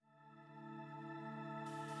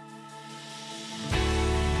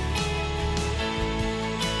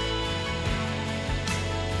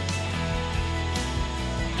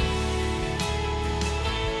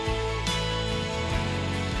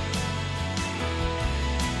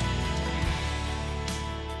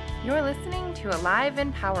You're listening to Alive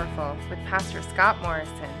and Powerful with Pastor Scott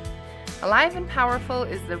Morrison. Alive and Powerful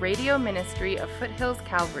is the radio ministry of Foothills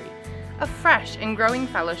Calvary, a fresh and growing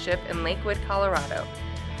fellowship in Lakewood, Colorado.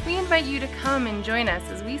 We invite you to come and join us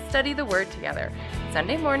as we study the Word together,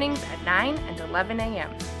 Sunday mornings at 9 and 11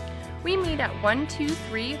 a.m. We meet at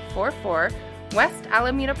 12344 West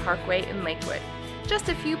Alameda Parkway in Lakewood, just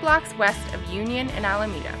a few blocks west of Union and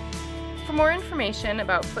Alameda. For more information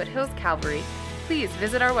about Foothills Calvary, please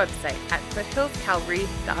visit our website at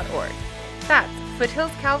foothillscalvary.org. That's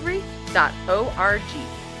foothillscalvary.org.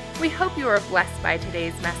 We hope you are blessed by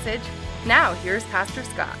today's message. Now, here's Pastor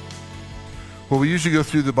Scott. Well, we usually go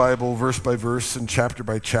through the Bible verse by verse and chapter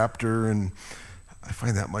by chapter, and I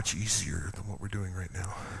find that much easier than what we're doing right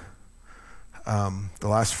now. The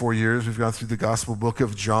last 4 years, we've gone through the Gospel book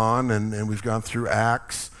of John, and we've gone through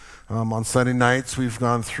Acts. On Sunday nights, we've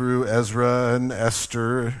gone through Ezra and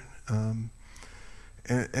Esther.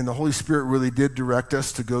 And the Holy Spirit really did direct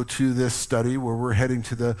us to go to this study where we're heading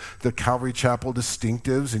to the Calvary Chapel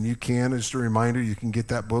Distinctives. And you can, just a reminder, you can get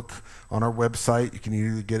that book on our website. You can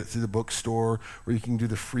either get it through the bookstore or you can do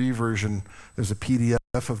the free version. There's a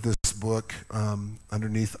PDF of this book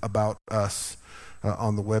underneath About Us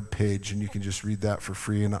on the web page, and you can just read that for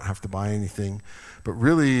free and not have to buy anything. But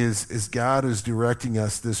really, as God is directing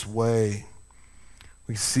us this way,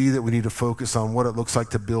 we see that we need to focus on what it looks like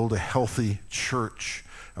to build a healthy church.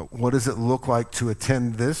 What does it look like to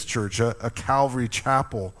attend this church, a Calvary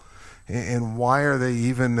Chapel? And why are they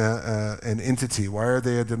even an entity? Why are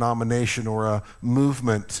they a denomination or a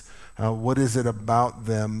movement? What is it about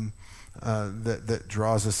them that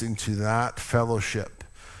draws us into that fellowship?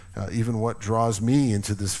 Even what draws me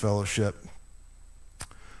into this fellowship?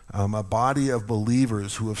 A body of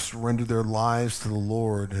believers who have surrendered their lives to the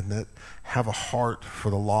Lord and that have a heart for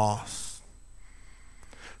the lost.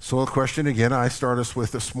 So a question again I start us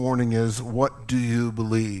with this morning is, what do you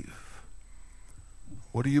believe?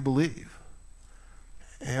 What do you believe?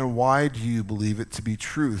 And why do you believe it to be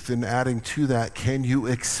truth? And adding to that, can you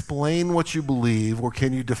explain what you believe or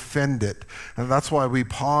can you defend it? And that's why we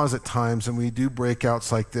pause at times and we do breakouts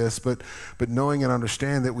like this, but knowing and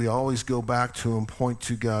understand that we always go back to and point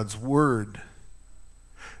to God's Word.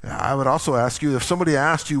 I would also ask you, if somebody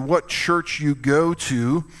asked you what church you go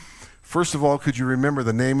to, first of all, could you remember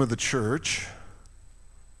the name of the church?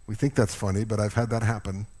 We think that's funny, but I've had that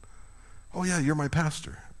happen. Oh yeah, you're my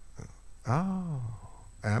pastor. Oh.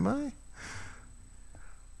 Am I?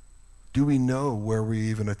 Do we know where we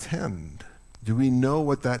even attend? Do we know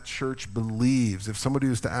what that church believes? If somebody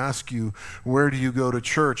was to ask you, where do you go to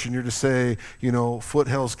church? And you're to say,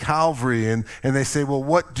 Foothills Calvary. And they say, well,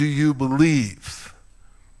 what do you believe?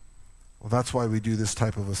 Well, that's why we do this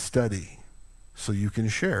type of a study. So you can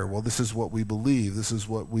share, well, this is what we believe. This is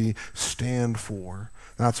what we stand for.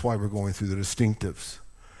 That's why we're going through the distinctives.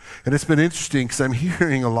 And it's been interesting because I'm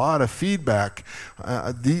hearing a lot of feedback.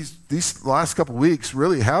 These last couple weeks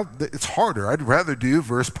really it's harder. I'd rather do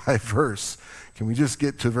verse by verse. Can we just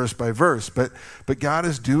get to verse by verse? But God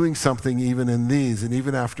is doing something even in these. And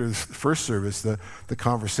even after the first service, the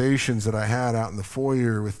conversations that I had out in the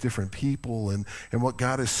foyer with different people and what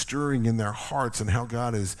God is stirring in their hearts and how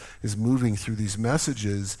God is moving through these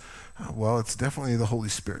messages, well, it's definitely the Holy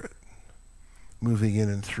Spirit moving in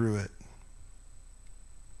and through it.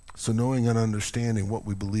 So knowing and understanding what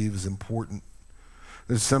we believe is important.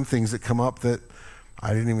 There's some things that come up that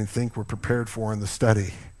I didn't even think were prepared for in the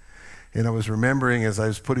study. And I was remembering as I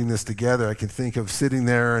was putting this together, I can think of sitting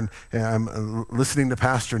there and I'm listening to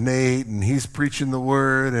Pastor Nate and he's preaching the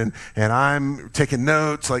word and I'm taking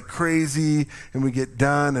notes like crazy, and we get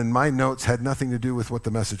done and my notes had nothing to do with what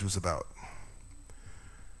the message was about.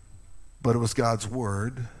 But it was God's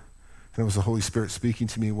word, and it was the Holy Spirit speaking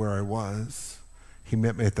to me where I was. He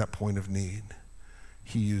met me at that point of need.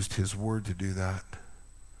 He used his word to do that.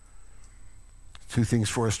 Two things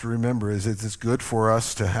for us to remember is it's good for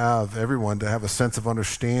us to have everyone to have a sense of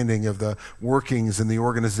understanding of the workings and the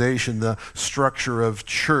organization, the structure of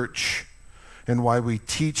church, and why we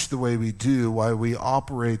teach the way we do, why we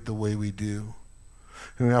operate the way we do.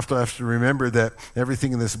 And we have to remember that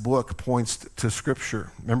everything in this book points to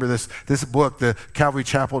Scripture. Remember this book, the Calvary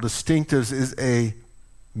Chapel Distinctives, is a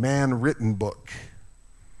man-written book.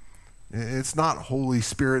 It's not Holy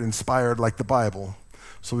Spirit inspired like the Bible,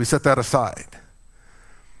 so we set that aside.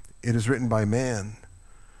 It is written by man,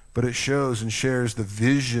 but it shows and shares the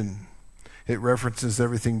vision. It references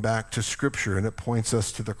everything back to Scripture, and it points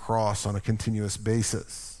us to the cross on a continuous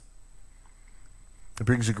basis. It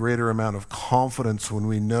brings a greater amount of confidence when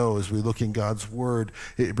we know, as we look in God's word,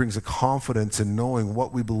 it brings a confidence in knowing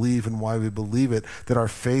what we believe and why we believe it, that our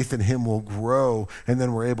faith in him will grow, and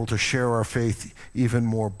then we're able to share our faith even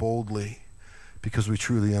more boldly because we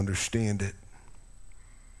truly understand it.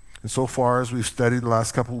 And so far as we've studied the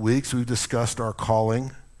last couple of weeks, we've discussed our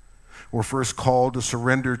calling. We're first called to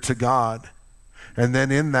surrender to God. And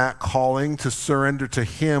then in that calling to surrender to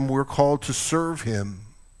him, we're called to serve him.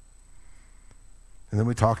 And then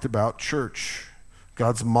we talked about church,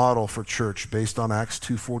 God's model for church based on Acts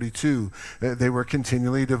 2:42. They were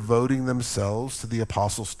continually devoting themselves to the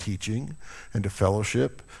apostles' teaching and to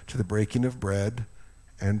fellowship, to the breaking of bread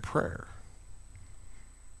and prayer.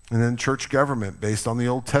 And then church government based on the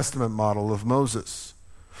Old Testament model of Moses.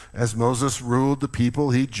 As Moses ruled the people,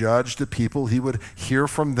 he judged the people, he would hear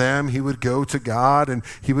from them, he would go to God, and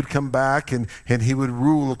he would come back and he would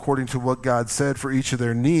rule according to what God said for each of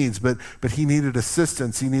their needs. But he needed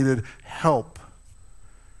assistance, he needed help.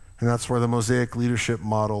 And that's where the Mosaic leadership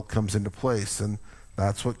model comes into place. And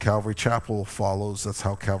that's what Calvary Chapel follows. That's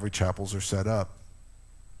how Calvary Chapels are set up.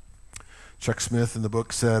 Chuck Smith in the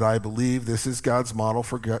book said, "I believe this is God's model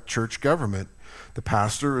for church government. The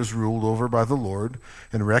pastor is ruled over by the Lord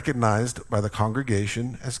and recognized by the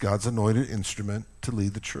congregation as God's anointed instrument to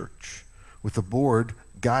lead the church, with the board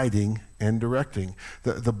guiding and directing."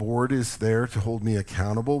 The board is there to hold me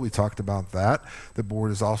accountable. We talked about that. The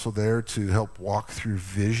board is also there to help walk through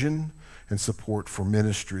vision and support for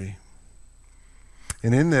ministry.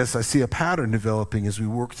 And in this, I see a pattern developing as we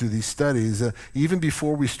work through these studies. Even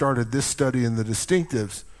before we started this study in the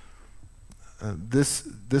distinctives,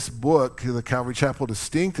 this book, the Calvary Chapel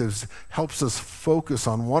Distinctives, helps us focus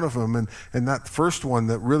on one of them. And that first one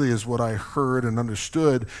that really is what I heard and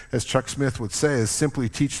understood, as Chuck Smith would say, is simply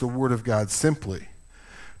teach the Word of God simply.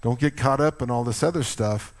 Don't get caught up in all this other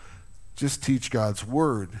stuff. Just teach God's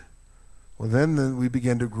Word. Well, then we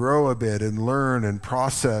begin to grow a bit and learn and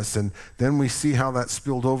process, and then we see how that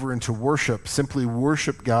spilled over into worship. Simply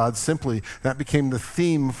worship God, simply. That became the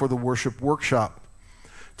theme for the worship workshop,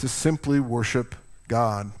 to simply worship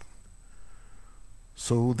God.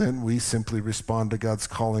 So then we simply respond to God's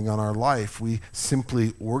calling on our life. We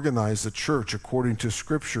simply organize the church according to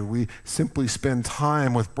Scripture. We simply spend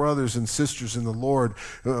time with brothers and sisters in the Lord.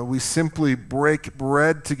 We simply break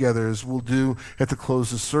bread together, as we'll do at the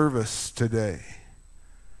close of service today.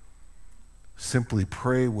 Simply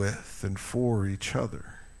pray with and for each other.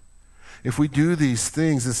 If we do these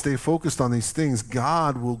things and stay focused on these things,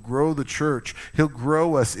 God will grow the church. He'll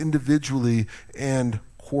grow us individually and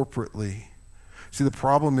corporately. See, the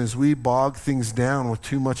problem is we bog things down with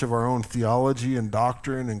too much of our own theology and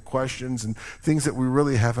doctrine and questions and things that we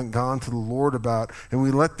really haven't gone to the Lord about, and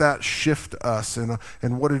we let that shift us and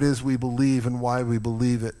what it is we believe and why we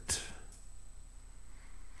believe it.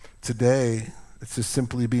 Today, it's to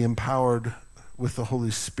simply be empowered with the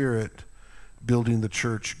Holy Spirit, building the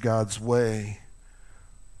church God's way,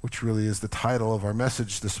 which really is the title of our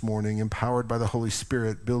message this morning, Empowered by the Holy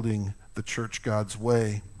Spirit, Building the Church God's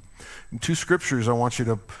Way. And two scriptures I want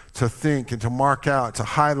you to think and to mark out, to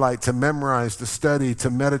highlight, to memorize, to study,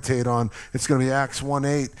 to meditate on. It's going to be Acts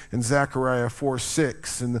 1:8 and Zechariah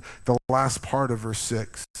 4:6 and the last part of verse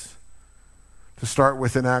 6. To start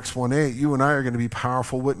with, in Acts 1:8, you and I are going to be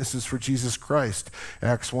powerful witnesses for Jesus Christ.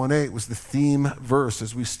 Acts 1:8 was the theme verse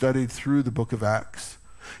as we studied through the book of Acts.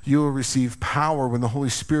 You will receive power when the Holy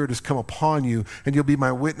Spirit has come upon you, and you'll be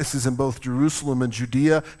my witnesses in both Jerusalem and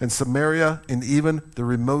Judea and Samaria and even the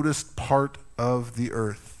remotest part of the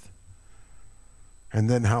earth. And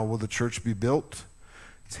then how will the church be built?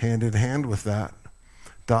 It's hand in hand with that.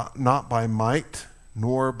 Not by might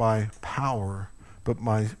nor by power, but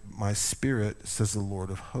my spirit, says the Lord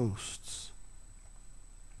of hosts.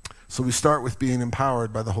 So we start with being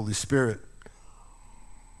empowered by the Holy Spirit.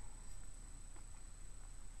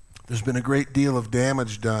 There's been a great deal of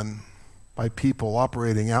damage done by people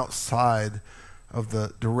operating outside of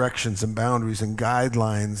the directions and boundaries and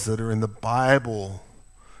guidelines that are in the Bible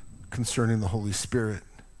concerning the Holy Spirit.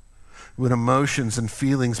 When emotions and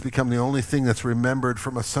feelings become the only thing that's remembered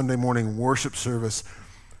from a Sunday morning worship service,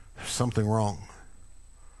 there's something wrong.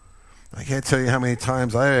 I can't tell you how many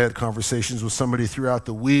times I had conversations with somebody throughout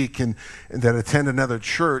the week and that attend another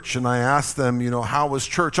church, and I asked them, how was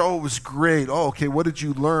church? Oh, it was great. Oh, okay, what did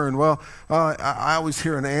you learn? Well, I always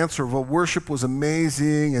hear an answer, well, worship was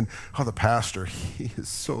amazing, and the pastor, he is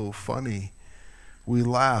so funny. We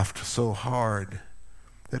laughed so hard.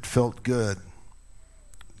 It felt good.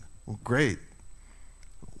 Well, great.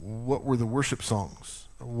 What were the worship songs?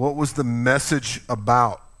 What was the message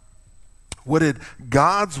about? What did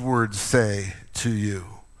God's word say to you?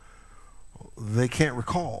 they can't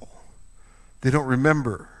recall. They don't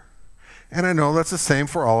remember. And I know that's the same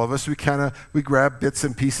for all of us. We grab bits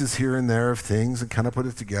and pieces here and there of things and kind of put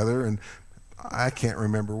it together, and I can't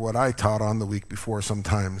remember what I taught on the week before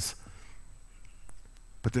sometimes.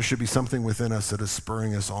 But there should be something within us that is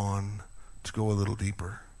spurring us on to go a little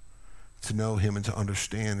deeper, to know him and to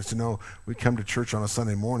understand, and to know we come to church on a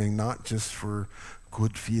Sunday morning not just for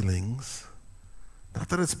good feelings. Not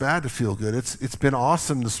that it's bad to feel good. It's been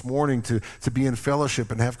awesome this morning to be in fellowship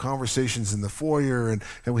and have conversations in the foyer, and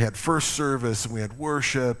we had first service and we had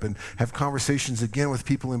worship and have conversations again with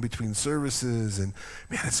people in between services, and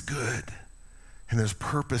man, it's good. And there's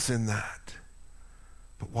purpose in that.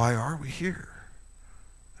 But why are we here?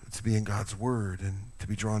 To be in God's word and to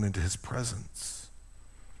be drawn into his presence.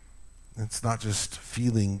 It's not just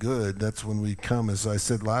feeling good. That's when we come, as I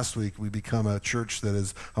said last week, we become a church that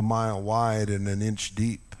is a mile wide and an inch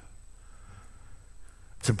deep.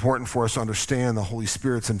 It's important for us to understand the Holy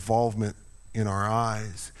Spirit's involvement in our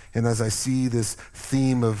eyes. And as I see this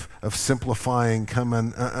theme of simplifying come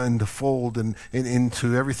unfold and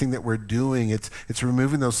into everything that we're doing, it's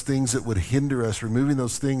removing those things that would hinder us, removing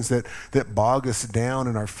those things that bog us down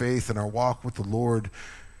in our faith and our walk with the Lord.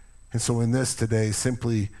 And so in this today,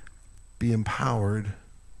 simply be empowered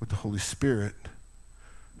with the Holy Spirit.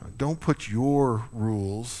 Don't put your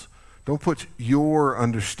rules, don't put your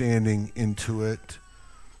understanding into it.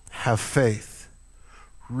 Have faith.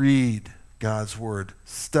 Read God's word.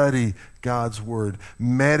 Study God's word.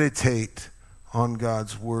 Meditate on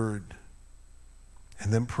God's word.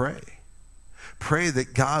 And then pray. Pray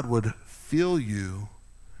that God would fill you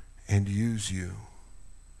and use you.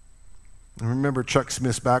 And remember, Chuck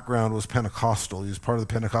Smith's background was Pentecostal. He was part of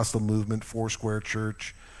the Pentecostal movement, Foursquare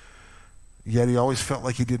Church. Yet he always felt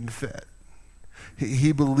like he didn't fit.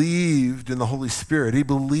 He believed in the Holy Spirit. He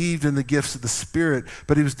believed in the gifts of the Spirit,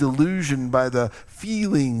 but he was delusioned by the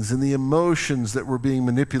feelings and the emotions that were being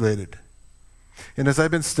manipulated. And as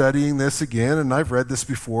I've been studying this again, and I've read this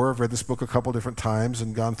before, I've read this book a couple different times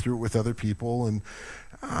and gone through it with other people, and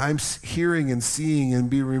I'm hearing and seeing and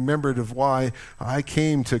being remembered of why I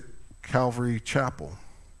came to Calvary Chapel,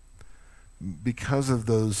 because of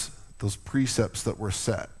those precepts that were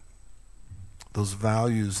set, those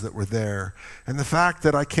values that were there, and the fact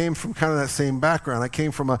that I came from kind of that same background. I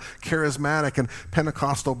came from a charismatic and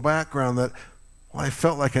Pentecostal background that I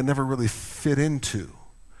felt like I never really fit into.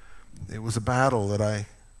 It was a battle that I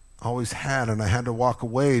always had, and I had to walk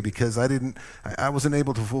away because I wasn't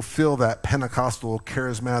able to fulfill that Pentecostal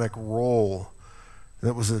charismatic role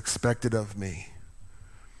that was expected of me.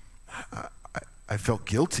 I felt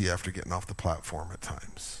guilty after getting off the platform at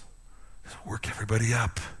times. Just work everybody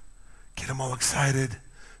up. Get them all excited,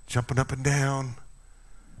 jumping up and down.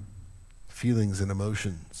 Feelings and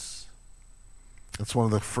emotions. That's one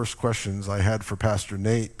of the first questions I had for Pastor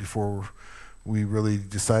Nate before we really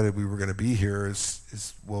decided we were going to be here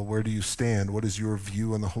is, well, where do you stand? What is your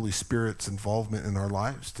view on the Holy Spirit's involvement in our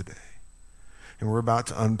lives today? And we're about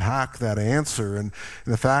to unpack that answer. And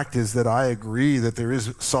the fact is that I agree that there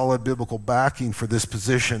is solid biblical backing for this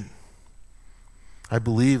position. I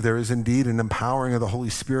believe there is indeed an empowering of the Holy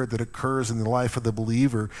Spirit that occurs in the life of the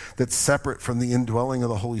believer that's separate from the indwelling of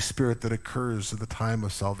the Holy Spirit that occurs at the time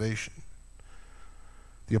of salvation.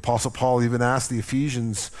 The Apostle Paul even asked the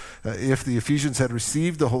Ephesians if the Ephesians had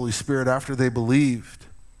received the Holy Spirit after they believed.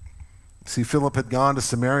 See, Philip had gone to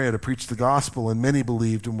Samaria to preach the gospel, and many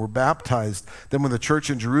believed and were baptized. Then when the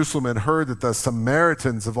church in Jerusalem had heard that the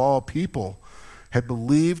Samaritans of all people had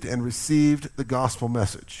believed and received the gospel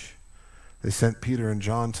message, they sent Peter and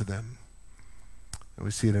John to them. And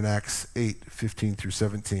we see it in Acts 8:15 through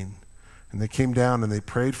 17. And they came down and they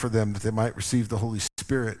prayed for them that they might receive the Holy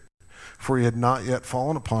Spirit, for he had not yet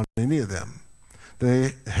fallen upon any of them.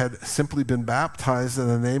 They had simply been baptized in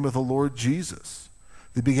the name of the Lord Jesus.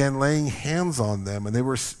 They began laying hands on them, and they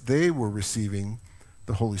were receiving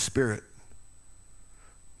the Holy Spirit.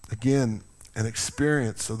 Again, an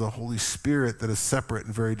experience of the Holy Spirit that is separate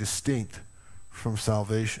and very distinct from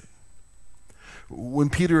salvation. When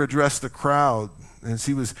Peter addressed the crowd, as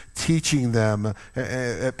he was teaching them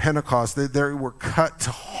at Pentecost, they were cut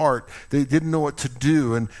to heart. They didn't know what to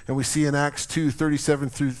do. And we see in Acts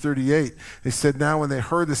 2:37 through 38, they said, now when they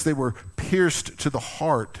heard this, they were pierced to the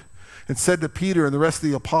heart and said to Peter and the rest of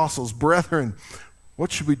the apostles, brethren,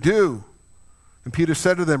 what should we do? And Peter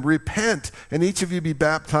said to them, repent, and each of you be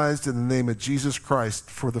baptized in the name of Jesus Christ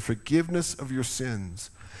for the forgiveness of your sins,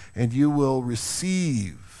 and you will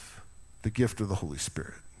receive the gift of the Holy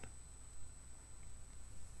Spirit.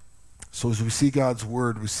 So as we see God's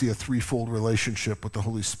word, we see a threefold relationship with the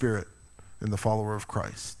Holy Spirit and the follower of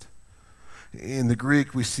Christ. In the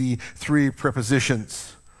Greek, we see three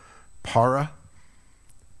prepositions: para,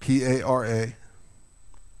 P-A-R-A,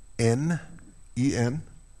 N, E-N,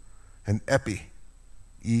 and epi,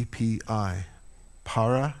 E-P-I.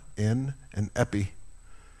 Para, N, and epi.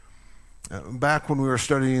 Back when we were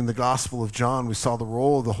studying the Gospel of John, we saw the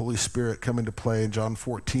role of the Holy Spirit come into play in John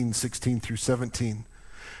 14, 16 through 17.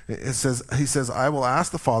 He says, I will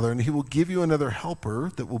ask the Father, and he will give you another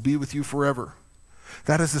helper that will be with you forever.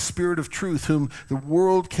 That is the Spirit of truth, whom the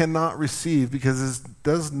world cannot receive because it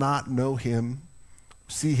does not know him,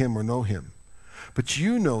 see him, or know him. But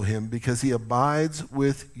you know him because he abides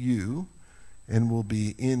with you and will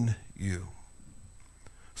be in you.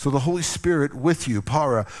 So the Holy Spirit with you,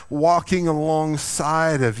 para, walking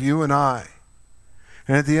alongside of you and I.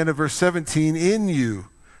 And at the end of verse 17, in you,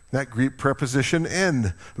 that Greek preposition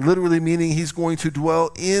en, literally meaning he's going to dwell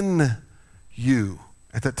in you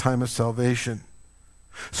at that time of salvation.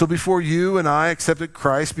 So before you and I accepted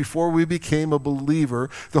Christ, before we became a believer,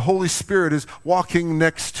 the Holy Spirit is walking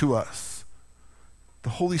next to us. The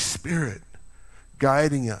Holy Spirit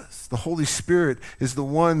guiding us. The Holy Spirit is the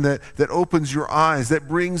one that opens your eyes, that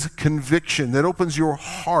brings conviction, that opens your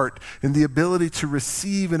heart and the ability to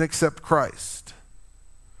receive and accept Christ,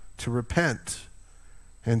 to repent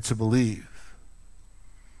and to believe.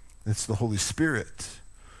 It's the Holy Spirit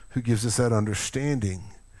who gives us that understanding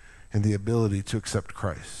and the ability to accept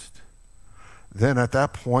Christ. Then at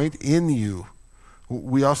that point, in you,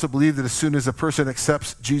 we also believe that as soon as a person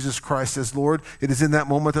accepts Jesus Christ as Lord, it is in that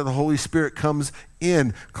moment that the Holy Spirit comes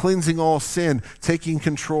in, cleansing all sin, taking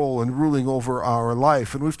control and ruling over our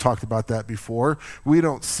life. And we've talked about that before. We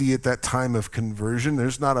don't see at that time of conversion.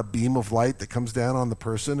 There's not a beam of light that comes down on the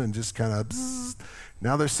person and just kind of,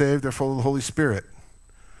 now they're saved, they're full of the Holy Spirit.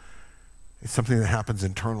 It's something that happens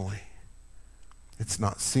internally. It's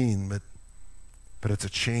not seen, but it's a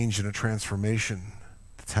change and a transformation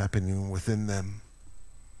that's happening within them.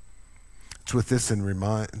 It's with this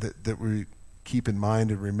that we keep in mind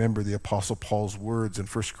and remember the Apostle Paul's words in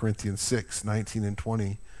 1 Corinthians 6, 19 and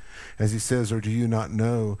 20. As he says, or do you not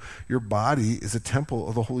know your body is a temple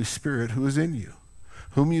of the Holy Spirit who is in you,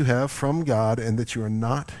 whom you have from God, and that you are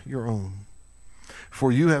not your own?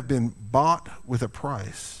 For you have been bought with a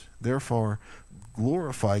price. Therefore,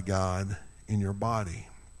 glorify God in your body.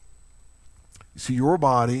 You see, your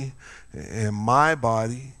body and my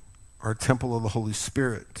body are a temple of the Holy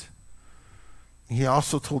Spirit. He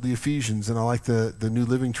also told the Ephesians, and I like the New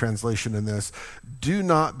Living Translation in this, do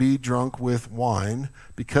not be drunk with wine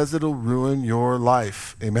because it'll ruin your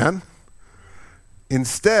life. Amen?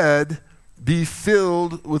 Instead, be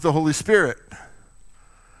filled with the Holy Spirit.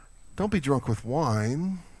 Don't be drunk with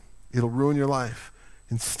wine. It'll ruin your life.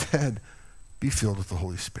 Instead, be filled with the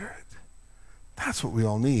Holy Spirit. That's what we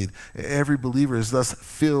all need. Every believer is thus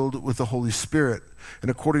filled with the Holy Spirit. And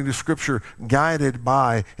according to Scripture, guided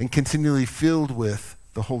by and continually filled with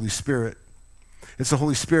the Holy Spirit. It's the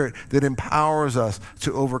Holy Spirit that empowers us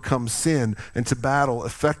to overcome sin and to battle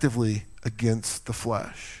effectively against the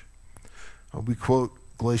flesh. We quote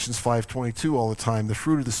Galatians 5:22 all the time, the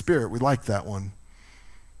fruit of the Spirit. We like that one.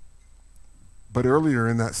 But earlier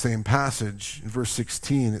in that same passage, in verse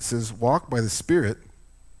 16, it says, walk by the Spirit,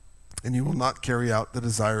 and you will not carry out the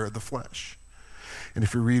desire of the flesh. And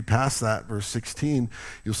if you read past that, verse 16,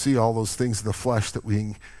 you'll see all those things of the flesh that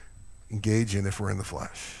we engage in if we're in the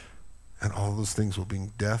flesh. And all those things will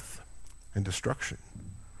bring death and destruction.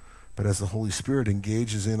 But as the Holy Spirit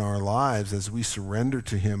engages in our lives, as we surrender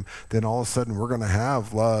to him, then all of a sudden we're going to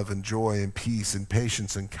have love and joy and peace and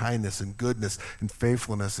patience and kindness and goodness and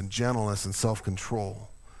faithfulness and gentleness and self-control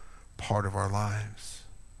part of our lives.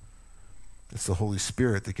 It's the Holy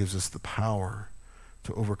Spirit that gives us the power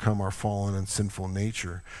to overcome our fallen and sinful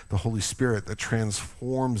nature. The Holy Spirit that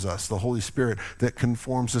transforms us. The Holy Spirit that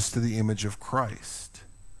conforms us to the image of Christ.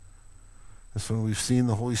 And so we've seen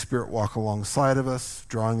the Holy Spirit walk alongside of us,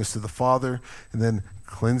 drawing us to the Father, and then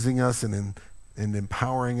cleansing us and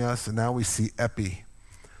empowering us. And now we see epi,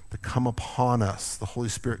 to come upon us, the Holy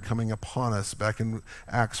Spirit coming upon us. Back in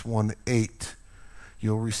Acts 1:8,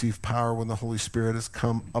 you'll receive power when the Holy Spirit has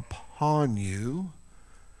come upon you,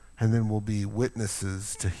 and then we'll be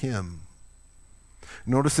witnesses to him.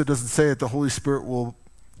 Notice it doesn't say that the Holy Spirit will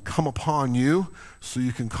come upon you so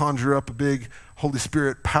you can conjure up a big Holy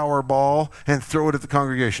Spirit power ball and throw it at the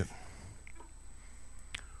congregation.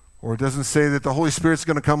 Or it doesn't say that the Holy Spirit's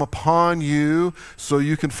going to come upon you so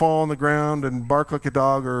you can fall on the ground and bark like a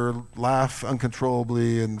dog or laugh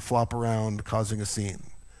uncontrollably and flop around causing a scene.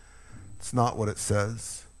 It's not what it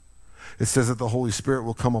says. it says that the Holy Spirit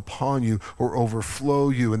will come upon you or overflow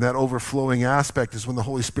you. And that overflowing aspect is when the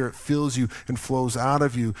Holy Spirit fills you and flows out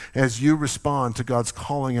of you as you respond to God's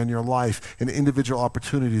calling on your life and individual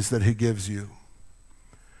opportunities that he gives you.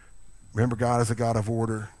 Remember, God is a God of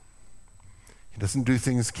order. He doesn't do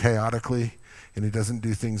things chaotically, and he doesn't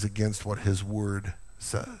do things against what his word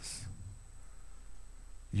says.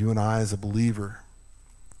 You and I, as a believer,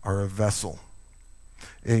 are a vessel,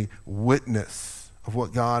 a witness of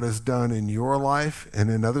what God has done in your life and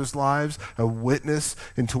in others' lives, a witness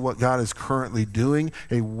into what God is currently doing,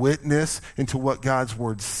 a witness into what God's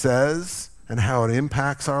word says and how it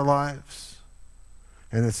impacts our lives.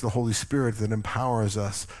 And it's the Holy Spirit that empowers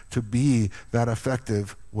us to be that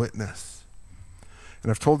effective witness. And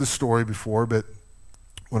I've told this story before, but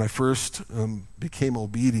when I first became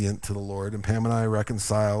obedient to the Lord, and Pam and I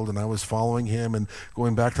reconciled, and I was following him and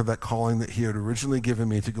going back to that calling that he had originally given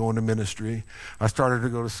me to go into ministry, I started to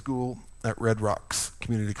go to school at Red Rocks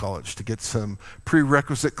Community College to get some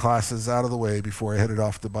prerequisite classes out of the way before I headed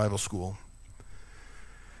off to Bible school.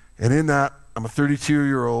 And in that, I'm a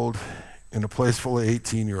 32-year-old in a place full of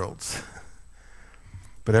 18-year-olds.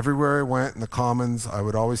 But everywhere I went in the Commons, I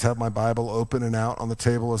would always have my Bible open and out on the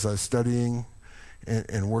table as I was studying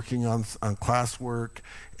and working on classwork.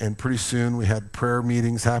 And pretty soon we had prayer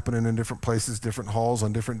meetings happening in different places, different halls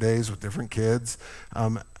on different days with different kids.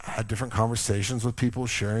 Had different conversations with people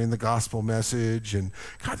sharing the gospel message. And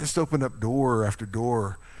God just opened up door after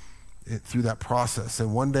door through that process.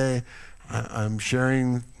 And one day I'm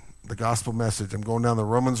sharing the gospel message. I'm going down the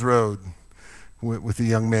Romans Road with a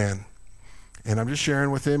young man. And I'm just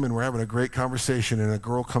sharing with him, and we're having a great conversation, and a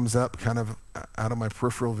girl comes up kind of out of my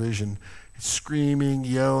peripheral vision, screaming,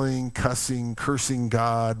 yelling, cussing, cursing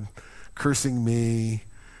God, cursing me,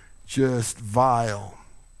 just vile.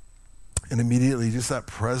 And immediately, just that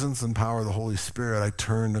presence and power of the Holy Spirit, I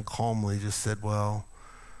turned and calmly just said, well,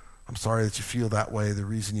 I'm sorry that you feel that way. The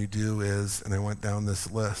reason you do is, and I went down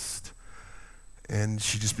this list. And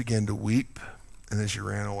she just began to weep, and then she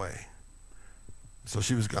ran away. So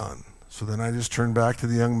she was gone. So then I just turned back to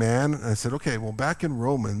the young man, and I said, okay, well, back in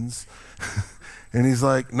Romans, and he's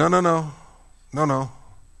like, no.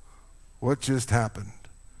 What just happened?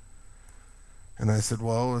 And I said,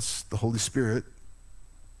 well, it's the Holy Spirit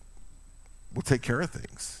will take care of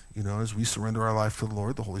things. You know, as we surrender our life to the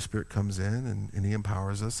Lord, the Holy Spirit comes in, and he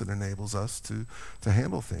empowers us and enables us to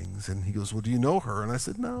handle things. And he goes, well, do you know her? And I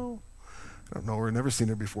said, no, I don't know her. Never seen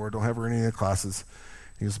her before. Don't have her in any of the classes.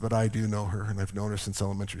 He goes, but I do know her, and I've known her since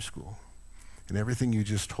elementary school. And everything you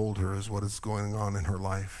just told her is what is going on in her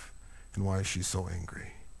life and why she's so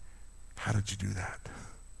angry. How did you do that?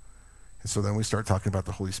 And so then we start talking about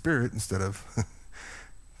the Holy Spirit instead of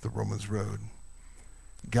the Romans Road.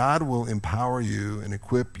 God will empower you and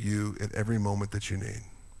equip you at every moment that you need.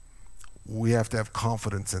 We have to have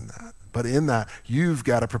confidence in that. But in that, you've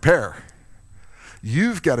got to prepare.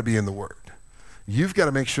 You've got to be in the Word. You've got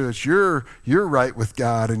to make sure that you're right with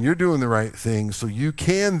God and you're doing the right thing so you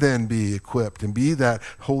can then be equipped and be that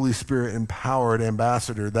Holy Spirit empowered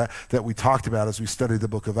ambassador that we talked about as we studied the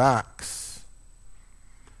book of Acts.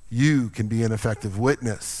 You can be an effective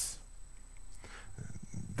witness.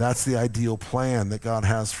 That's the ideal plan that God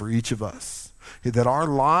has for each of us. That our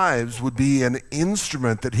lives would be an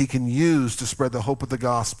instrument that he can use to spread the hope of the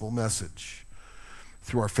gospel message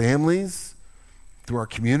through our families, through our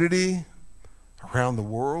community, around the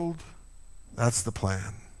world. That's the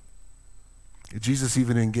plan. Jesus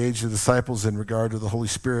even engaged the disciples in regard to the Holy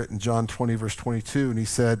Spirit in John 20, verse 22, and he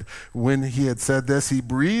said, when he had said this, he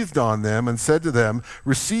breathed on them and said to them,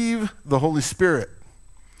 receive the Holy Spirit.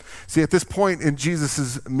 See, at this point in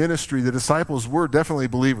Jesus' ministry, the disciples were definitely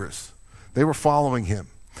believers. They were following him.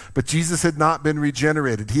 But Jesus had not been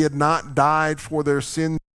regenerated. He had not died for their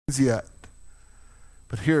sins yet.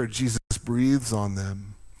 But here, Jesus breathes on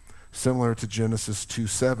them, similar to Genesis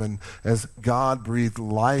 2:7, as God breathed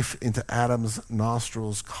life into Adam's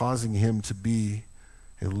nostrils, causing him to be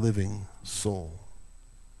a living soul.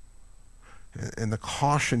 And the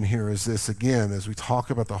caution here is this, again, as we talk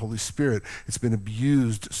about the Holy Spirit, it's been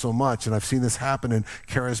abused so much, and I've seen this happen in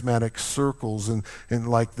charismatic circles, and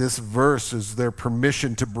like this verse is their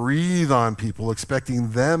permission to breathe on people,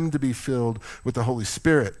 expecting them to be filled with the Holy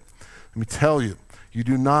Spirit. Let me tell you, you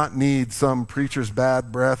do not need some preacher's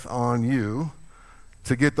bad breath on you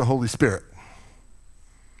to get the Holy Spirit.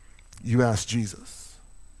 You ask Jesus,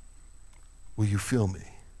 will you fill me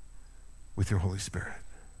with your Holy Spirit?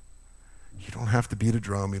 You don't have to beat a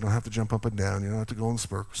drum. You don't have to jump up and down. You don't have to go in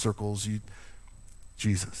circles.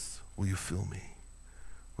 Jesus, will you fill me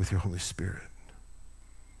with your Holy Spirit?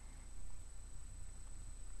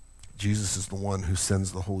 Jesus is the one who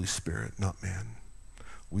sends the Holy Spirit, not man.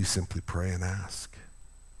 We simply pray and ask.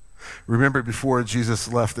 Remember, before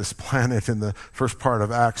Jesus left this planet in the first part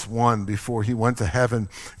of Acts 1, before he went to heaven,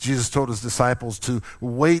 Jesus told his disciples to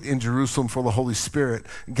wait in Jerusalem for the Holy Spirit.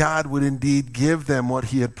 God would indeed give them what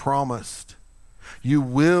he had promised. You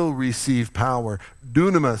will receive power,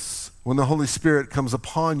 dunamis, when the Holy Spirit comes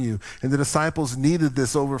upon you. And the disciples needed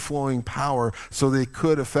this overflowing power so they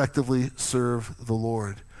could effectively serve the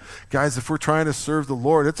Lord. Guys, if we're trying to serve the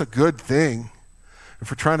Lord, it's a good thing.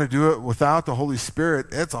 If we're trying to do it without the Holy Spirit,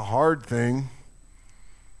 it's a hard thing.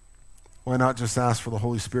 Why not just ask for the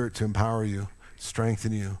Holy Spirit to empower you,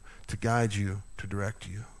 strengthen you, to guide you, to direct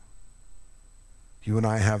you? You and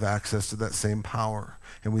I have access to that same power,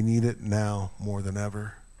 and we need it now more than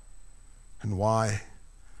ever. And why?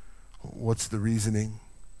 What's the reasoning?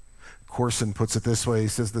 Corson puts it this way. He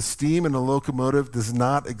says, the steam in a locomotive does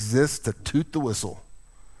not exist to toot the whistle.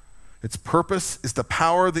 Its purpose is to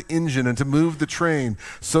power the engine and to move the train.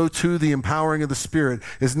 So too the empowering of the Spirit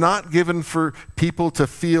is not given for people to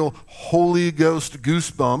feel Holy Ghost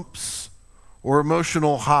goosebumps or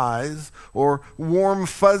emotional highs or warm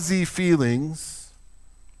fuzzy feelings.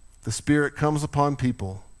 The Spirit comes upon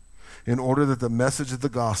people in order that the message of the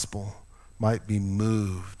gospel might be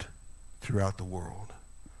moved throughout the world.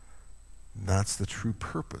 And that's the true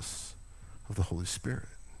purpose of the Holy Spirit.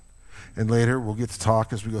 And later, we'll get to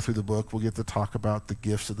talk, as we go through the book, we'll get to talk about the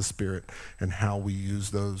gifts of the Spirit and how we use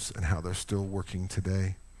those and how they're still working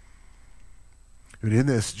today. But in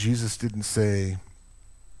this, Jesus didn't say,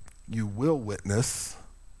 you will witness.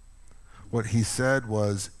 What he said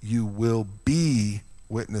was, you will be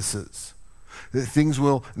witnesses. That things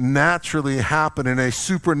will naturally happen in a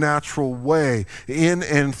supernatural way in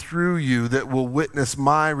and through you that will witness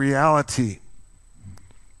my reality.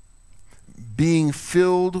 Being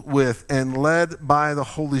filled with and led by the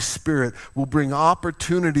Holy Spirit will bring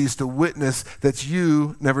opportunities to witness that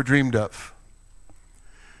you never dreamed of.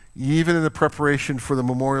 Even in the preparation for the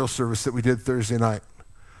memorial service that we did Thursday night,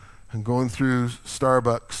 and going through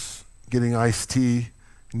Starbucks, getting iced tea,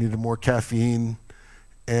 needed more caffeine,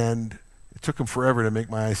 and it took them forever to make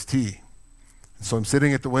my iced tea. And so I'm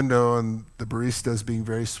sitting at the window, and the barista is being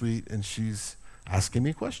very sweet, and she's asking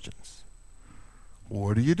me questions.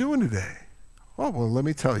 What are you doing today? Oh, well, let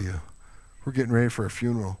me tell you, we're getting ready for a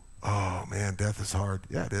funeral. Oh, man, death is hard.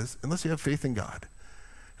 Yeah, it is, unless you have faith in God.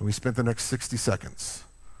 And we spent the next 60 seconds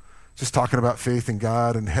just talking about faith in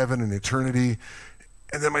God and heaven and eternity.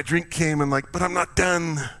 And then my drink came, and but I'm not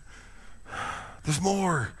done. There's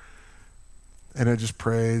more. And I just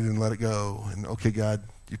prayed and let it go. And okay, God,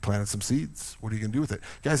 you planted some seeds. What are you going to do with it?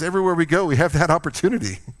 Guys, everywhere we go, we have that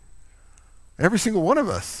opportunity. Every single one of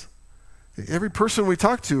us. Every person we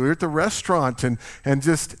talk to, we're at the restaurant and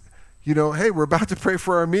just, hey, we're about to pray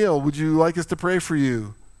for our meal. Would you like us to pray for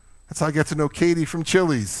you? That's how I got to know Katie from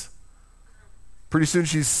Chili's. Pretty soon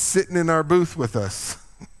she's sitting in our booth with us.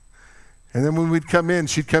 And then when we'd come in,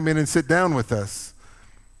 she'd come in and sit down with us.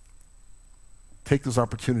 Take those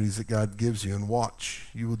opportunities that God gives you and watch.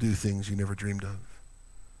 You will do things you never dreamed of.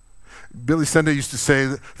 Billy Sunday used to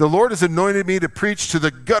say, the Lord has anointed me to preach to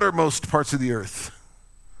the guttermost parts of the earth.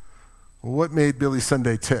 Well, what made Billy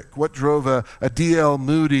Sunday tick? What drove a D.L.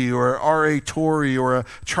 Moody or R.A. Torrey or a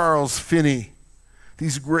Charles Finney?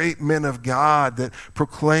 These great men of God that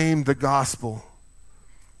proclaimed the gospel.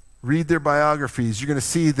 Read their biographies. You're going to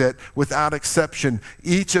see that without exception,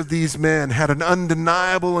 each of these men had an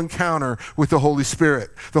undeniable encounter with the Holy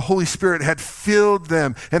Spirit. The Holy Spirit had filled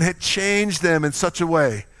them and had changed them in such a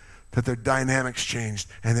way that their dynamics changed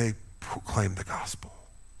and they proclaimed the gospel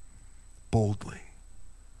boldly.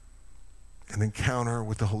 An encounter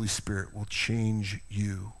with the Holy Spirit will change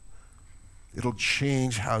you. It'll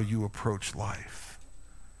change how you approach life.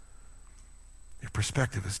 Your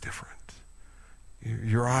perspective is different.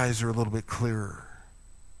 Your eyes are a little bit clearer.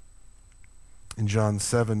 In John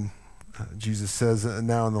 7, Jesus says,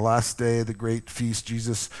 now in the last day of the great feast,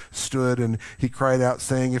 Jesus stood and he cried out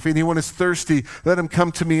saying, if anyone is thirsty, let him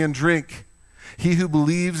come to me and drink. He who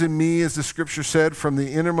believes in me, as the scripture said, from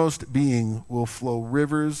the innermost being will flow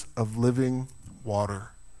rivers of living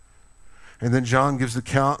water. And then John gives the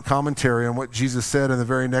commentary on what Jesus said in the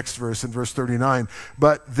very next verse, in verse 39.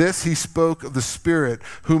 But this he spoke of the Spirit,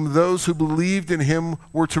 whom those who believed in him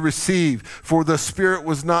were to receive. For the Spirit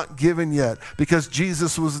was not given yet, because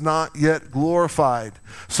Jesus was not yet glorified.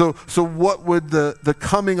 So what would the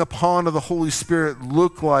coming upon of the Holy Spirit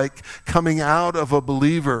look like coming out of a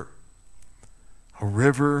believer? A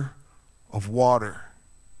river of water.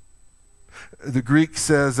 The Greek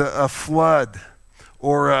says a flood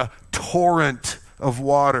or a torrent of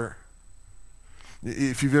water.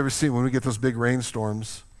 If you've ever seen, when we get those big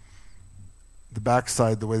rainstorms, the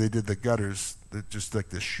backside, the way they did the gutters, just like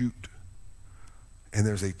this chute, and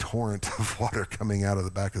there's a torrent of water coming out of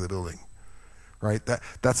the back of the building, right?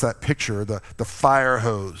 That's that picture, the fire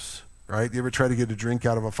hose, right? You ever try to get a drink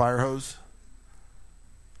out of a fire hose?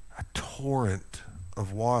 A torrent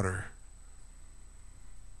of water,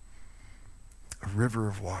 a river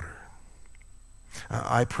of water.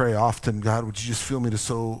 I pray often, God, would you just fill me to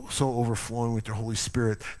so overflowing with your Holy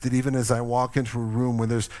Spirit that even as I walk into a room where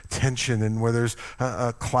there's tension and where there's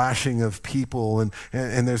a clashing of people and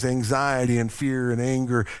there's anxiety and fear and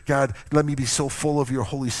anger, God, let me be so full of your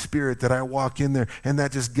Holy Spirit that I walk in there and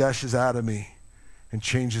that just gushes out of me and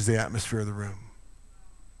changes the atmosphere of the room.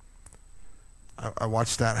 I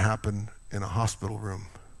watched that happen in a hospital room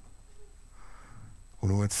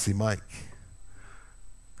when we went to see Mike.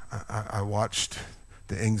 I watched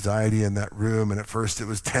the anxiety in that room, and at first it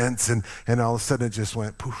was tense, and all of a sudden it just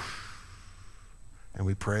went poof. And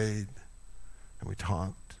we prayed, and we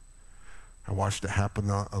talked. I watched it happen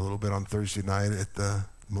a little bit on Thursday night at the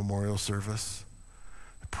memorial service.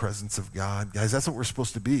 The presence of God. Guys, that's what we're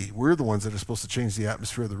supposed to be. We're the ones that are supposed to change the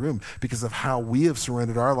atmosphere of the room because of how we have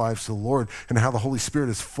surrendered our lives to the Lord and how the Holy Spirit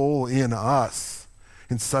is full in us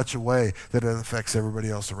in such a way that it affects everybody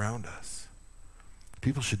else around us.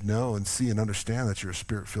 People should know and see and understand that you're a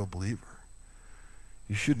Spirit-filled believer.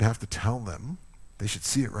 You shouldn't have to tell them. They should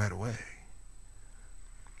see it right away.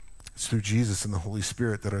 It's through Jesus and the Holy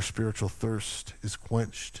Spirit that our spiritual thirst is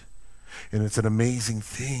quenched. And it's an amazing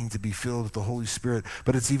thing to be filled with the Holy Spirit,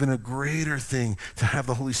 but it's even a greater thing to have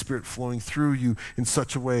the Holy Spirit flowing through you in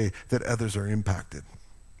such a way that others are impacted.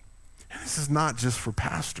 And this is not just for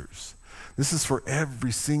pastors. This is for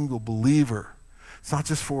every single believer. It's not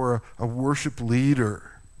just for a worship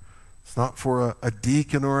leader. It's not for a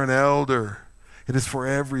deacon or an elder. It is for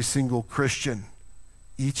every single Christian,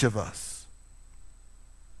 each of us.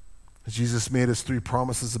 Jesus made us 3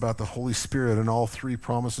 promises about the Holy Spirit, and all 3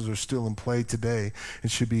 promises are still in play today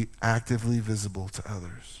and should be actively visible to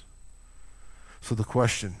others. So the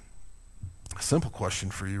question, a simple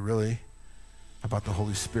question for you really, about the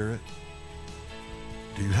Holy Spirit,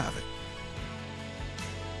 do you have it?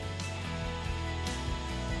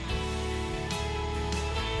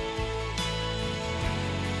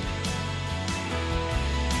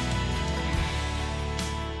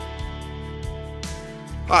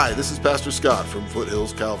 Hi, this is Pastor Scott from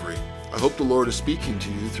Foothills Calvary. I hope the Lord is speaking to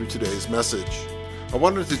you through today's message. I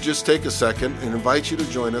wanted to just take a second and invite you to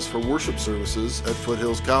join us for worship services at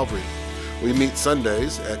Foothills Calvary. We meet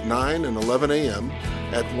Sundays at 9 and 11 a.m.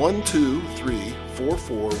 at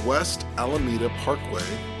 12344 West Alameda Parkway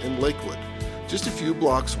in Lakewood, just a few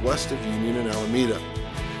blocks west of Union and Alameda.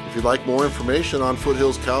 If you'd like more information on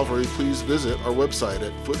Foothills Calvary, please visit our website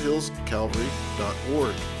at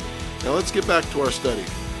foothillscalvary.org. Now let's get back to our study.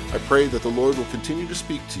 I pray that the Lord will continue to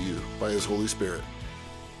speak to you by His Holy Spirit.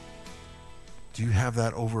 Do you have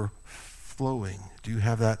that overflowing? Do you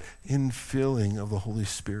have that infilling of the Holy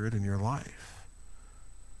Spirit in your life?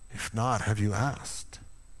 If not, have you asked?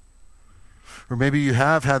 Or maybe you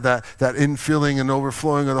have had that infilling and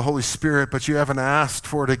overflowing of the Holy Spirit, but you haven't asked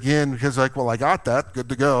for it again because I got that, good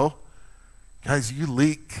to go. Guys, you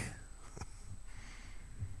leak.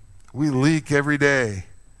 We leak every day.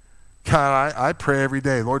 God, I pray every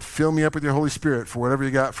day, Lord, fill me up with your Holy Spirit for whatever you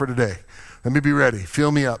got for today. Let me be ready.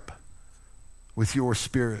 Fill me up with your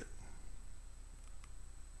Spirit.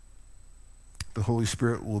 The Holy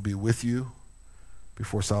Spirit will be with you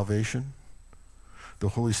before salvation. The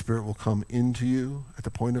Holy Spirit will come into you at the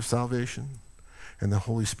point of salvation. And the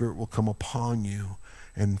Holy Spirit will come upon you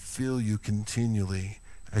and fill you continually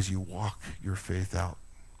as you walk your faith out,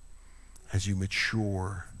 as you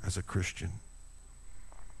mature as a Christian.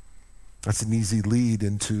 That's an easy lead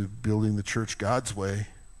into building the church God's way.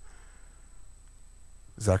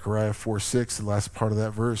 Zechariah 4:6, the last part of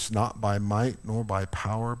that verse, not by might nor by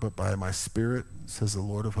power, but by my Spirit, says the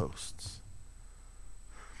Lord of hosts.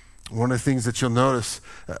 One of the things that you'll notice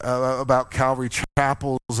about Calvary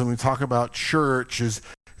chapels and we talk about church is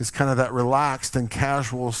kind of that relaxed and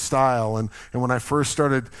casual style. And when I first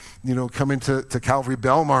started, coming to Calvary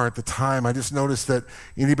Belmar at the time, I just noticed that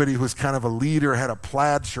anybody who was kind of a leader had a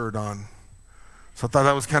plaid shirt on. So I thought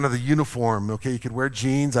that was kind of the uniform. Okay, you could wear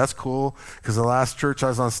jeans, that's cool. Because the last church I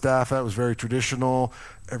was on staff at was very traditional.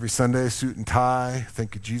 Every Sunday, suit and tie.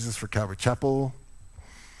 Thank you, Jesus, for Calvary Chapel.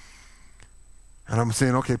 And I'm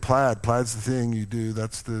saying, okay, plaid's the thing you do,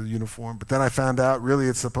 that's the uniform. But then I found out really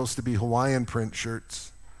it's supposed to be Hawaiian print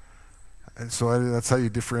shirts. And so that's how you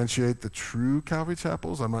differentiate the true Calvary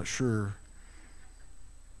chapels? I'm not sure.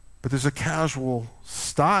 But there's a casual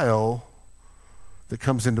style that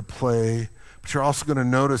comes into play. But you're also going to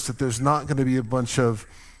notice that there's not going to be a bunch of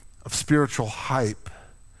spiritual hype,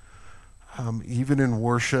 even in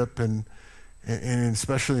worship and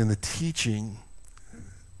especially in the teaching.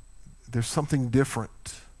 There's something different.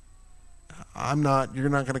 You're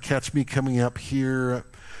not going to catch me coming up here,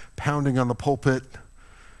 pounding on the pulpit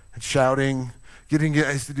and shouting, getting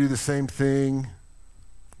guys to do the same thing.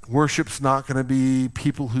 Worship's not going to be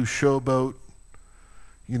people who showboat.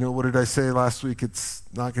 You know, what did I say last week? It's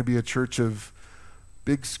not going to be a church of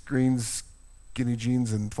big screens, skinny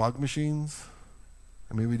jeans, and fog machines.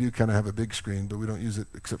 I mean, we do kind of have a big screen, but we don't use it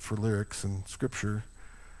except for lyrics and scripture.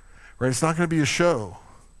 Right? It's not going to be a show.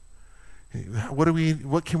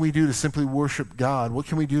 What can we do to simply worship God? What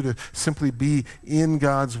can we do to simply be in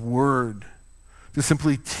God's word? To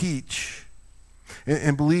simply teach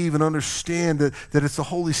and believe and understand that it's the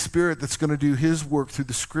Holy Spirit that's going to do his work through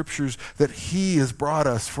the scriptures that he has brought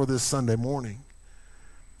us for this Sunday morning.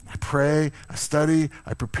 I pray, I study,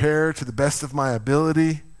 I prepare to the best of my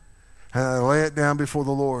ability, and I lay it down before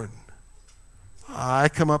the Lord. I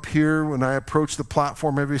come up here when I approach the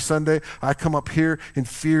platform every Sunday. I come up here in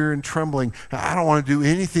fear and trembling. I don't want to do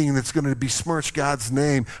anything that's going to besmirch God's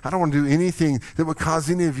name. I don't want to do anything that would cause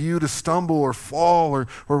any of you to stumble or fall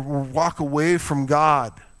or walk away from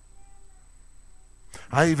God.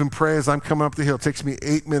 I even pray as I'm coming up the hill. It takes me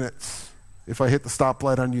 8 minutes if I hit the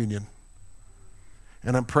stoplight on Union.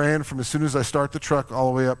 And I'm praying from as soon as I start the truck all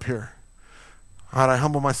the way up here. God, I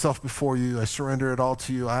humble myself before you. I surrender it all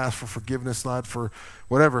to you. I ask for forgiveness, Lord, for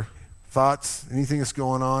whatever thoughts, anything that's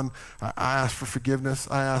going on. I ask for forgiveness.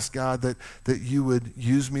 I ask, God, that you would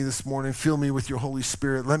use me this morning. Fill me with your Holy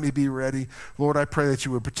Spirit. Let me be ready. Lord, I pray that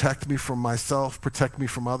you would protect me from myself, protect me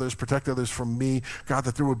from others, protect others from me. God,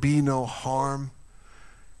 that there would be no harm.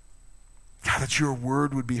 God, that your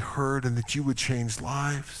word would be heard and that you would change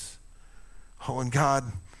lives. Oh, and God,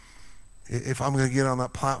 if I'm going to get on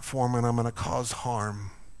that platform and I'm going to cause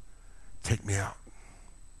harm, take me out.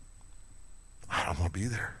 I don't want to be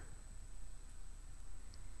there.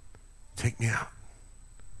 Take me out.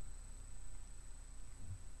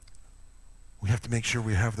 We have to make sure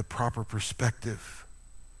we have the proper perspective.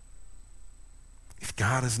 If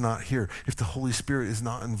God is not here, if the Holy Spirit is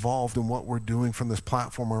not involved in what we're doing from this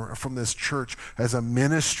platform or from this church as a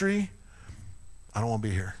ministry, I don't want to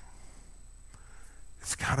be here.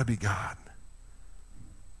 It's got to be God.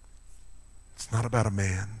 It's not about a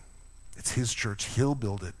man. It's his church. He'll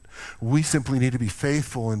build it. We simply need to be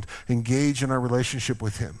faithful and engage in our relationship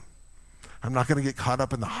with him. I'm not going to get caught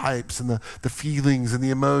up in the hypes and the feelings and the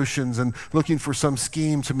emotions and looking for some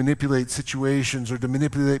scheme to manipulate situations or to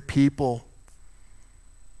manipulate people.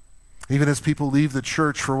 Even as people leave the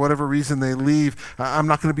church, for whatever reason they leave, I'm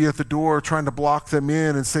not going to be at the door trying to block them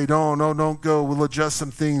in and say, no, don't go. We'll adjust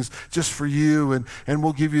some things just for you, and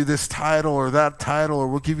we'll give you this title or that title, or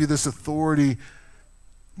we'll give you this authority.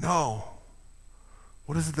 No.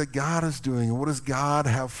 What is it that God is doing, and what does God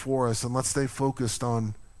have for us? And let's stay focused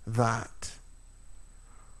on that.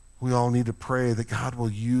 We all need to pray that God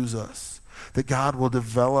will use us, that God will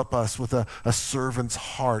develop us with a servant's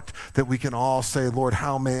heart, that we can all say, Lord,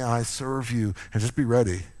 how may I serve you? And just be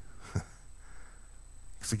ready.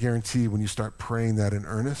 Because I guarantee when you start praying that in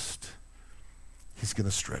earnest, he's going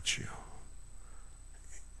to stretch you.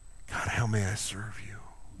 God, how may I serve you?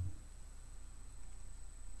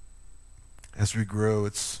 As we grow,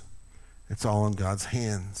 it's all in God's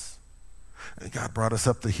hands. And God brought us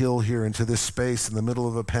up the hill here into this space in the middle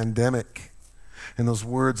of a pandemic. And those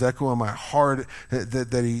words echo in my heart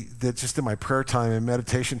that just in my prayer time and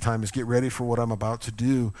meditation time is get ready for what I'm about to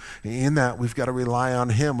do. In that, we've got to rely on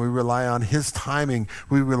him. We rely on his timing.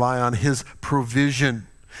 We rely on his provision.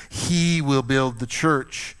 He will build the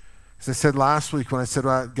church. As I said last week when I said,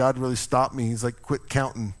 well, God really stopped me. He's like, quit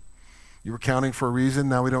counting. You were counting for a reason.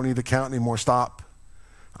 Now we don't need to count anymore. Stop.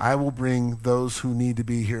 I will bring those who need to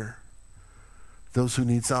be here. Those who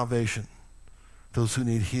need salvation. Those who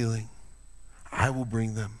need healing. I will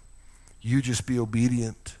bring them. You just be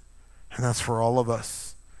obedient. And that's for all of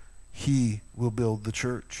us. He will build the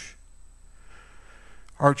church.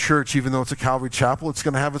 Our church, even though it's a Calvary chapel, it's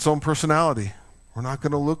going to have its own personality. We're not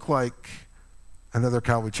going to look like another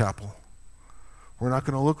Calvary chapel. We're not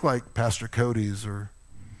going to look like Pastor Cody's or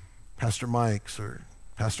Pastor Mike's or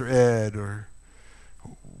Pastor Ed.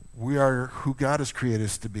 We are who God has created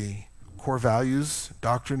us to be. Core values,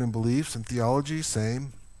 doctrine and beliefs and theology,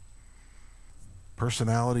 same.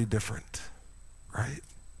 Personality different, right?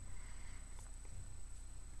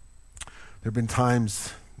 There have been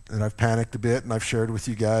times that I've panicked a bit, and I've shared with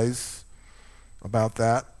you guys about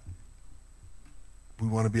that. We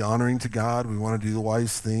want to be honoring to God. We want to do the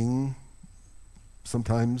wise thing.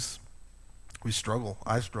 Sometimes we struggle.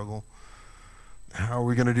 I struggle. How are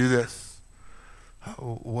we going to do this?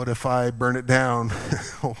 What if I burn it down?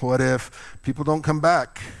 What if people don't come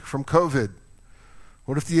back from COVID?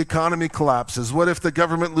 What if the economy collapses? What if the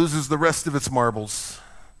government loses the rest of its marbles?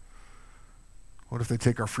 What if they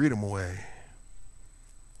take our freedom away?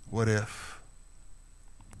 What if?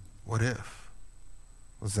 What if?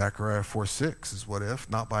 Well, Zechariah 4:6 is what if,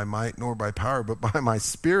 not by might nor by power, but by my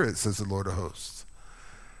Spirit, says the Lord of hosts.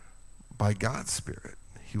 By God's Spirit,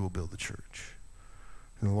 he will build the church.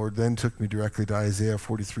 And the Lord then took me directly to Isaiah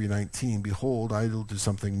 43:19. Behold, I will do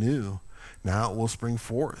something new. Now it will spring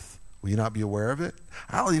forth. Will you not be aware of it?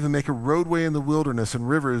 I'll even make a roadway in the wilderness and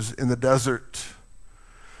rivers in the desert.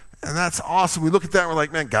 And that's awesome. We look at that and we're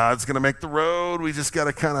like, man, God's going to make the road. We just got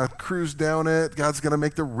to kind of cruise down it. God's going to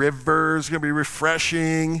make the rivers. It's going to be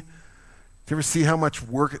refreshing. Do you ever see how much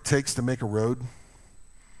work it takes to make a road?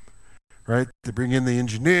 Right? They bring in the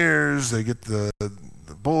engineers. They get the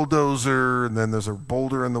bulldozer, and then there's a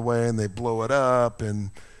boulder in the way, and they blow it up.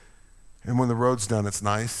 And when the road's done, it's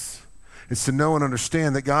nice. It's to know and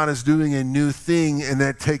understand that God is doing a new thing, and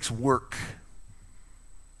that takes work.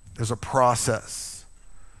 There's a process.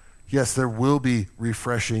 Yes, there will be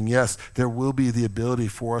refreshing. Yes, there will be the ability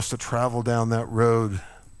for us to travel down that road.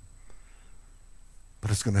 But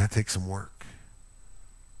it's going to take some work.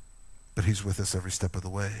 But he's with us every step of the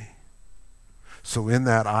way. So in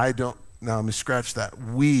that, now let me scratch that.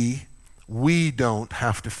 We don't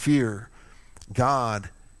have to fear. God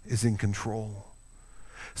is in control.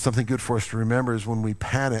 Something good for us to remember is when we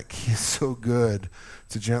panic, he is so good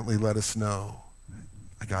to gently let us know,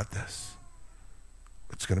 I got this.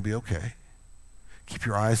 It's going to be okay. Keep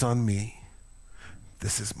your eyes on me.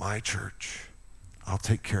 This is my church. I'll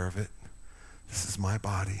take care of it. This is my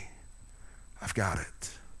body. I've got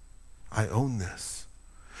it. I own this.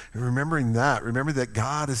 And remember that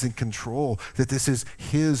God is in control, that this is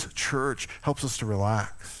his church, helps us to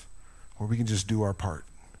relax, or we can just do our part.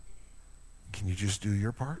 Can you just do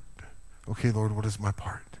your part? Okay, Lord, what is my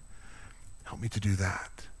part? Help me to do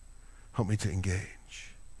that. Help me to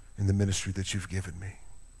engage in the ministry that you've given me.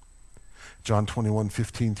 John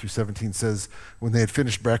 21:15-17 says, when they had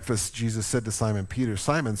finished breakfast, Jesus said to Simon Peter,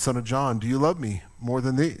 Simon, son of John, do you love me more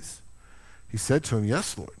than these? He said to him,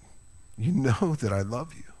 yes, Lord. You know that I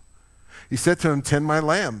love you. He said to him, tend my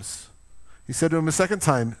lambs. He said to him a second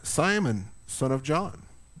time, Simon, son of John,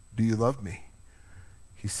 do you love me?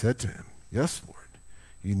 He said to him, yes, Lord.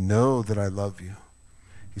 You know that I love you.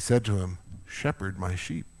 He said to him, shepherd my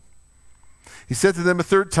sheep. He said to them a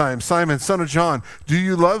third time, Simon, son of John, do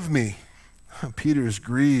you love me? Peter is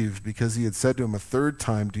grieved because he had said to him a third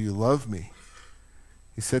time, do you love me?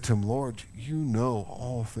 He said to him, Lord, you know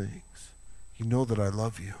all things. You know that I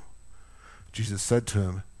love you. Jesus said to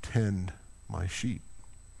him, tend my sheep.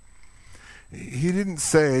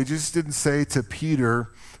 Jesus didn't say to Peter,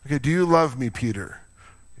 okay, do you love me, Peter?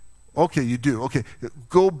 Okay, you do. Okay,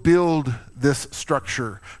 go build this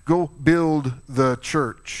structure. Go build the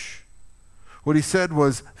church. What he said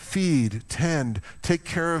was, feed, tend, take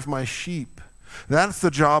care of my sheep. That's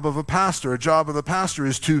the job of a pastor. A job of the pastor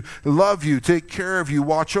is to love you, take care of you,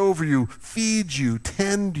 watch over you, feed you,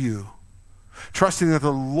 tend you. Trusting that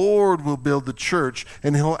the Lord will build the church,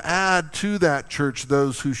 and he'll add to that church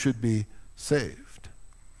those who should be saved.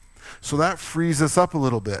 So that frees us up a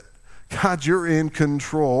little bit. God, you're in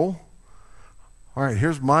control. All right,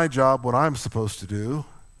 here's my job, what I'm supposed to do.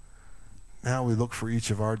 Now we look for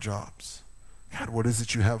each of our jobs. God, what is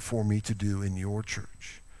it you have for me to do in your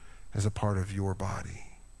church as a part of your body?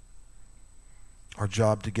 Our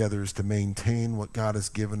job together is to maintain what God has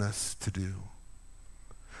given us to do.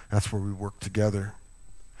 That's where we work together.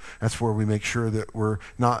 That's where we make sure that we're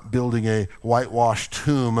not building a whitewashed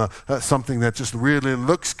tomb, something that just really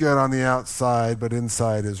looks good on the outside, but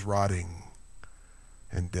inside is rotting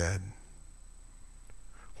and dead.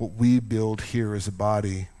 What we build here as a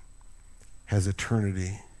body has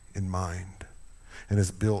eternity in mind and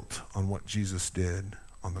is built on what Jesus did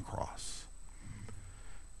on the cross.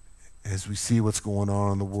 As we see what's going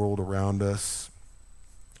on in the world around us,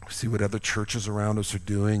 we see what other churches around us are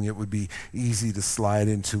doing, it would be easy to slide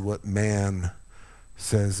into what man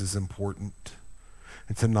says is important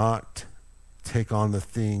and to not take on the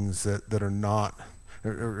things that are not,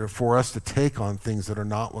 or for us to take on things that are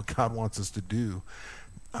not what God wants us to do.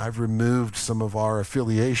 I've removed some of our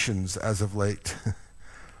affiliations as of late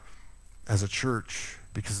as a church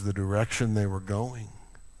because of the direction they were going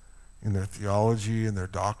in their theology and their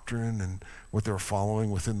doctrine and what they were following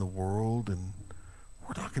within the world, and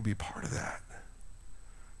we're not going to be part of that.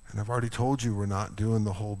 And I've already told you we're not doing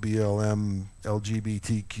the whole BLM,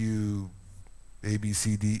 LGBTQ A, B,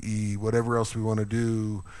 C, D, E, whatever else we want to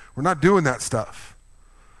do. We're not doing that stuff.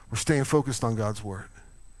 We're staying focused on God's word.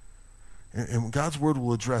 And God's word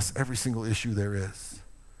will address every single issue there is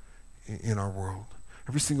in our world.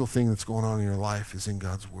 Every single thing that's going on in your life is in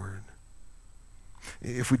God's word.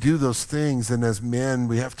 If we do those things, then as men,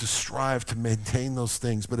 we have to strive to maintain those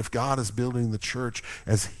things. But if God is building the church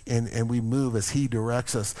and we move as he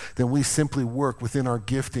directs us, then we simply work within our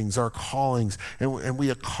giftings, our callings, and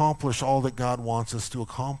we accomplish all that God wants us to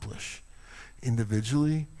accomplish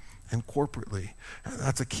individually and corporately. And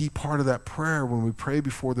that's a key part of that prayer when we pray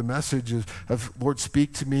before the message of Lord,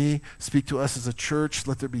 speak to me, speak to us as a church,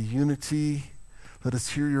 let there be unity, let us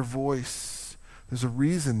hear your voice. There's a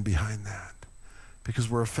reason behind that. Because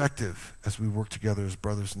we're effective as we work together as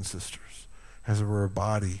brothers and sisters, as we're a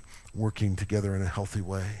body working together in a healthy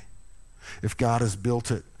way. If God has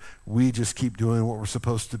built it, we just keep doing what we're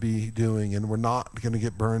supposed to be doing, and we're not going to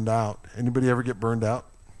get burned out. Anybody ever get burned out?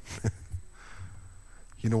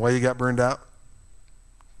 You know why you got burned out?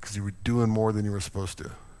 Because you were doing more than you were supposed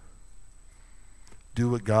to. Do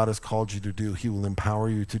what God has called you to do. He will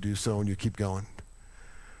empower you to do so, and you keep going.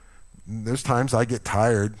 There's times I get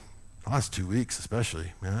tired. The last 2 weeks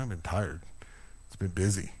especially, man, I've been tired. It's been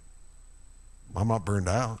busy. I'm not burned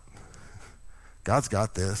out. God's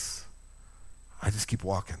got this. I just keep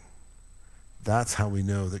walking. That's how we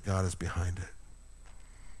know that God is behind it.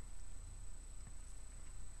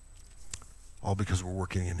 All because we're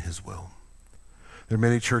working in his will. There are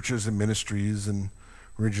many churches and ministries, and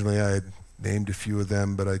originally I had named a few of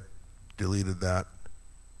them, but I deleted that.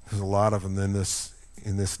 There's a lot of them in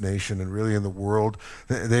this nation and really in the world.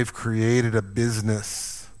 They've created a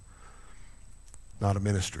business, not a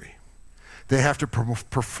ministry. They have to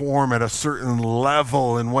perform at a certain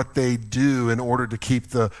level in what they do in order to keep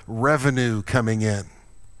the revenue coming in.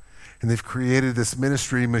 And they've created this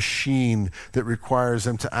ministry machine that requires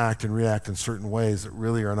them to act and react in certain ways that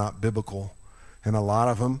really are not biblical. And a lot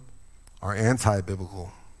of them are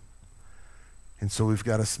anti-biblical. And so we've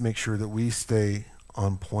got to make sure that we stay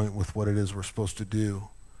on point with what it is we're supposed to do.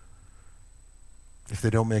 If they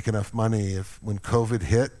don't make enough money, when COVID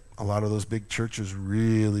hit, a lot of those big churches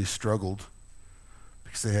really struggled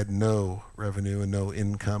because they had no revenue and no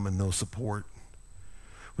income and no support.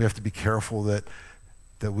 We have to be careful that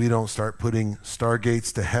we don't start putting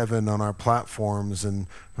stargates to heaven on our platforms and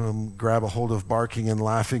grab a hold of barking and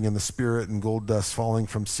laughing in the spirit and gold dust falling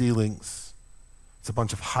from ceilings. It's a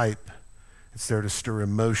bunch of hype. It's there to stir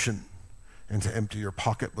emotion and to empty your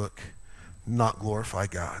pocketbook, not glorify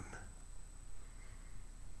God.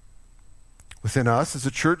 Within us as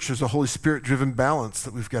a church, there's a Holy Spirit-driven balance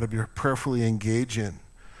that we've got to be prayerfully engaged in.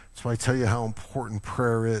 That's why I tell you how important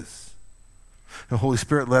prayer is. The Holy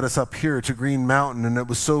Spirit led us up here to Green Mountain, and it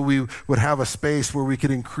was so we would have a space where we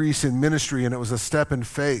could increase in ministry, and it was a step in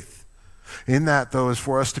faith. In that, though, is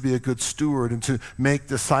for us to be a good steward and to make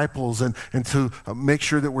disciples and to make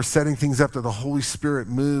sure that we're setting things up that the Holy Spirit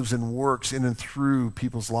moves and works in and through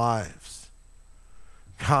people's lives.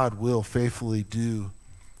 God will faithfully do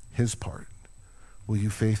his part. Will you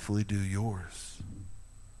faithfully do yours?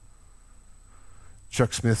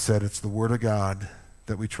 Chuck Smith said it's the Word of God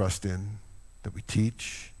that we trust in, that we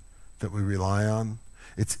teach, that we rely on.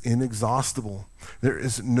 It's inexhaustible. There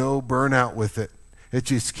is no burnout with it. It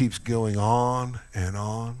just keeps going on and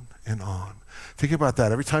on and on. Think about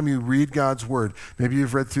that. Every time you read God's word, maybe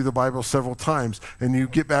you've read through the Bible several times, and you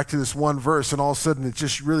get back to this one verse, and all of a sudden it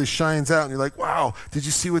just really shines out, and you're like, wow, did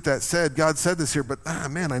you see what that said? God said this here, but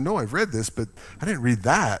man, I know I've read this, but I didn't read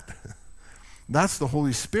that. That's the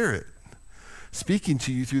Holy Spirit speaking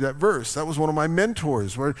to you through that verse. That was one of my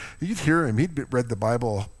mentors, where you'd hear him. He'd read the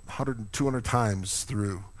Bible 100, 200 times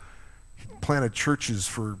through. He planted churches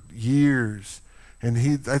for years. And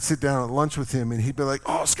I'd sit down at lunch with him, and he'd be like,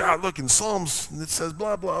 oh, Scott, look, in Psalms, and it says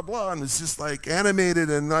blah, blah, blah. And it's just like animated,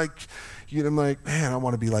 and like, I'm like, man, I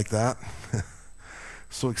want to be like that.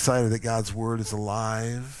 So excited that God's word is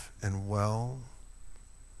alive and well.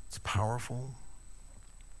 It's powerful.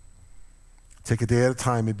 Take a day at a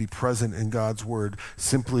time and be present in God's word.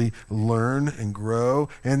 Simply learn and grow.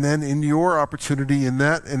 And then in your opportunity in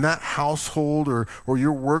that household or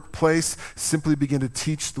your workplace, simply begin to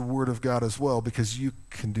teach the word of God as well, because you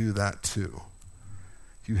can do that too.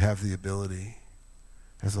 You have the ability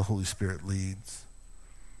as the Holy Spirit leads.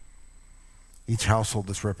 Each household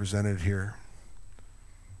that's represented here,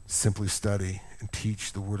 simply study and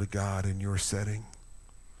teach the word of God in your setting.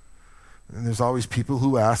 And there's always people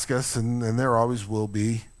who ask us, and there always will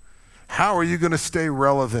be, how are you going to stay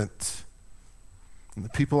relevant? And the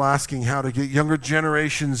people asking how to get younger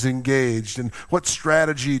generations engaged, and what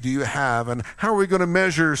strategy do you have, and how are we going to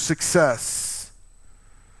measure success?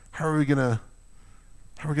 How are we gonna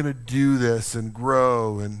do this and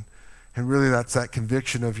grow? And really that's that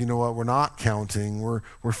conviction of, you know what, we're not counting.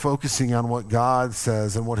 We're focusing on what God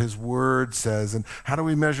says and what his word says. And how do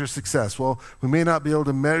we measure success? Well, we may not be able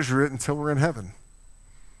to measure it until we're in heaven.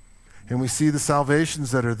 And we see the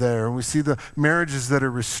salvations that are there, and we see the marriages that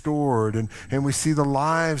are restored, and we see the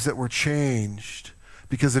lives that were changed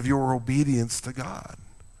because of your obedience to God.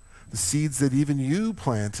 The seeds that even you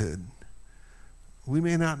planted, we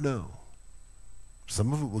may not know.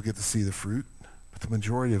 Some of it we'll get to see the fruit, but the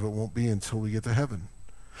majority of it won't be until we get to heaven.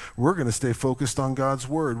 We're going to stay focused on God's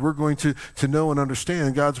word. We're going to know and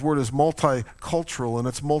understand God's word is multicultural and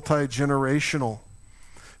it's multi-generational.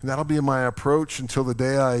 And that'll be my approach until the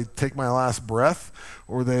day I take my last breath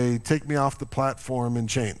or they take me off the platform in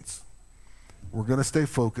chains. We're going to stay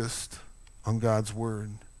focused on God's word.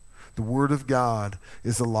 The word of God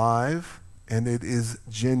is alive and it is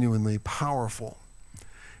genuinely powerful.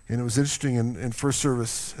 And it was interesting in first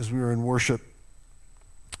service as we were in worship,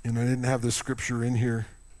 and I didn't have this scripture in here.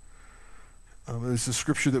 It's the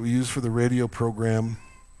scripture that we use for the radio program,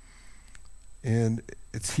 and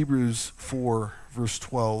it's Hebrews 4, verse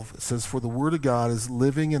 12. It says, "For the word of God is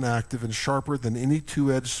living and active and sharper than any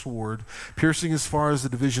two-edged sword, piercing as far as the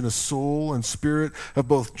division of soul and spirit, of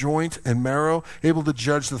both joint and marrow, able to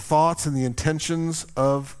judge the thoughts and the intentions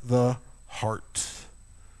of the heart."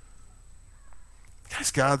 Guys,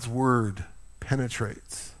 God's word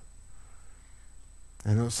penetrates.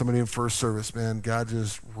 I know somebody in first service, man, God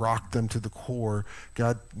just rocked them to the core.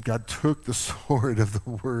 God took the sword of the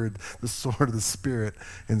word, the sword of the Spirit,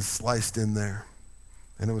 and sliced in there.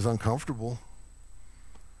 And it was uncomfortable.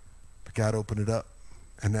 But God opened it up,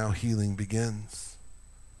 and now healing begins.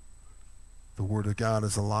 The word of God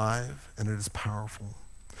is alive, and it is powerful.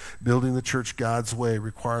 Building the church God's way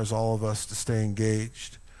requires all of us to stay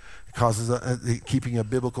engaged. It causes keeping a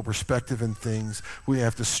biblical perspective in things. We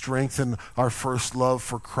have to strengthen our first love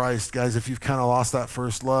for Christ. Guys, if you've kind of lost that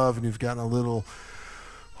first love and you've gotten a little,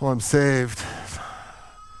 well, I'm saved,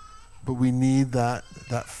 but we need that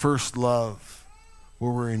first love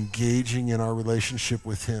where we're engaging in our relationship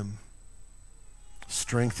with him,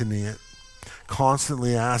 strengthening it,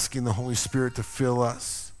 constantly asking the Holy Spirit to fill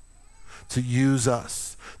us, to use us,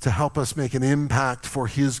 to help us make an impact for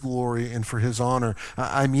his glory and for his honor.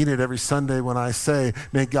 I mean it every Sunday when I say,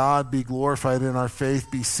 may God be glorified in our faith,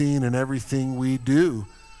 be seen in everything we do.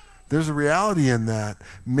 There's a reality in that.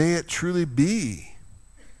 May it truly be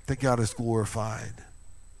that God is glorified.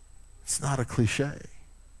 It's not a cliche.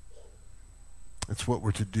 It's what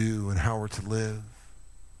we're to do and how we're to live.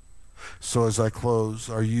 So as I close,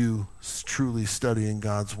 are you truly studying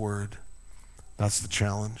God's word? That's the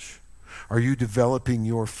challenge. Are you developing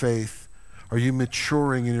your faith? Are you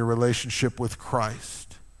maturing in your relationship with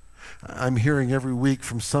Christ? I'm hearing every week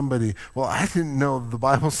from somebody, well, I didn't know the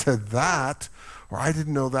Bible said that, or I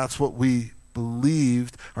didn't know that's what we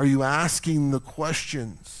believed. Are you asking the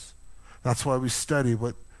questions? That's why we study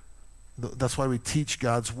that's why we teach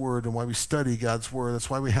God's word and why we study God's word. That's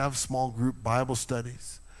why we have small group Bible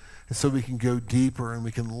studies. And so we can go deeper and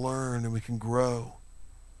we can learn and we can grow.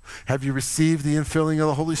 Have you received the infilling of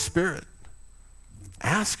the Holy Spirit?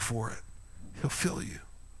 Ask for it. He'll fill you.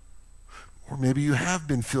 Or maybe you have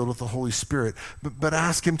been filled with the Holy Spirit, but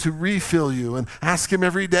ask him to refill you and ask him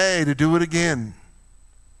every day to do it again.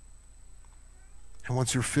 And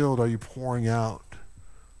once you're filled, are you pouring out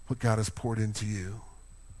what God has poured into you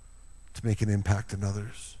to make an impact in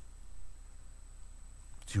others?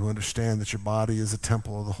 Do you understand that your body is a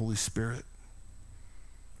temple of the Holy Spirit?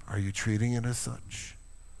 Are you treating it as such?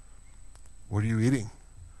 What are you eating?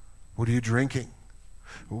 What are you drinking?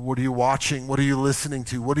 What are you watching? What are you listening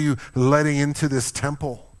to? What are you letting into this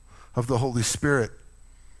temple of the Holy Spirit?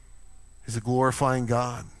 Is it glorifying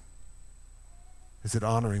God? Is it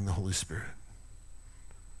honoring the Holy Spirit?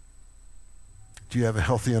 Do you have a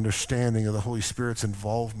healthy understanding of the Holy Spirit's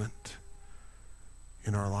involvement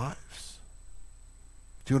in our lives?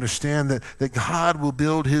 Do you understand that God will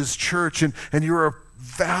build his church and you're a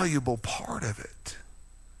valuable part of it?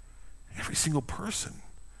 Every single person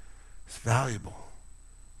is valuable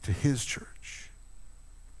to his church.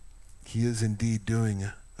 He is indeed doing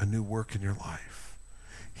a new work in your life.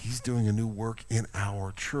 He's doing a new work in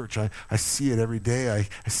our church. I see it every day.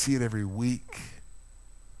 I see it every week.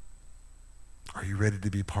 Are you ready to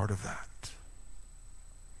be part of that?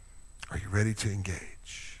 Are you ready to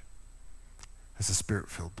engage as a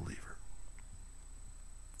Spirit-filled believer?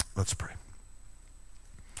 Let's pray.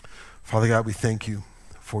 Father God, we thank you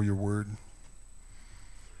for your word.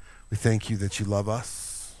 We thank you that you love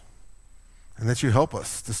us and that you help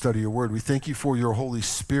us to study your word. We thank you for your Holy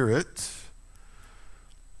Spirit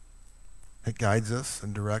that guides us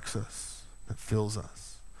and directs us, that fills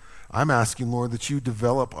us. I'm asking, Lord, that you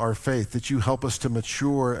develop our faith, that you help us to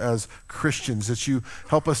mature as Christians, that you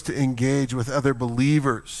help us to engage with other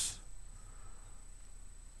believers.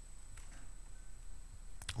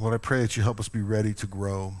 Lord, I pray that you help us be ready to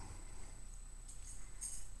grow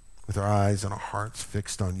with our eyes and our hearts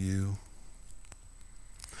fixed on you.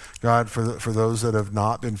 God, for those that have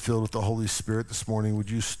not been filled with the Holy Spirit this morning, would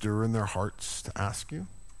you stir in their hearts to ask you?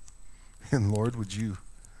 And Lord, would you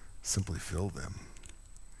simply fill them?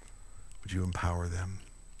 Would you empower them?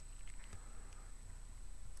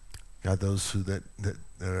 God, those that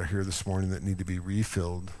are here this morning that need to be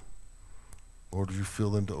refilled, Lord, would you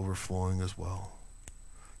fill them to overflowing as well,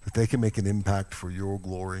 that they can make an impact for your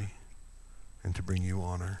glory and to bring you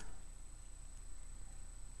honor.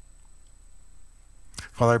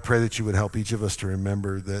 Father, I pray that you would help each of us to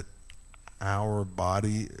remember that our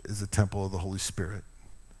body is a temple of the Holy Spirit.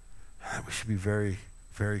 And we should be very,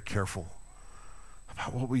 very careful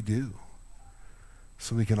about what we do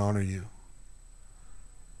so we can honor you.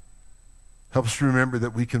 Help us to remember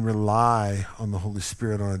that we can rely on the Holy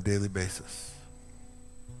Spirit on a daily basis.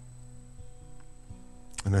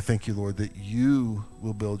 And I thank you, Lord, that you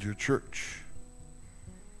will build your church.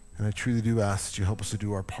 And I truly do ask that you help us to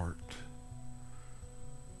do our part.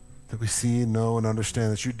 That we see and know and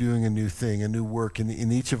understand that you're doing a new thing, a new work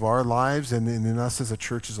in each of our lives and in us as a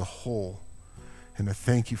church as a whole. And I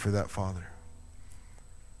thank you for that, Father.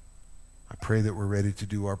 I pray that we're ready to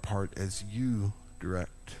do our part as you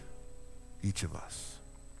direct each of us.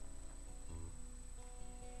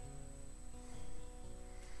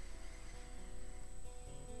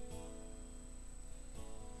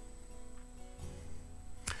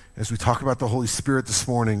 As we talk about the Holy Spirit this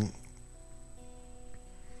morning,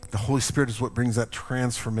 the Holy Spirit is what brings that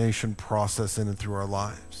transformation process in and through our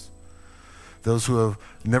lives. Those who have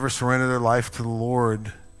never surrendered their life to the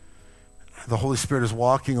Lord, the Holy Spirit is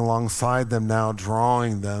walking alongside them now,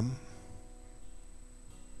 drawing them.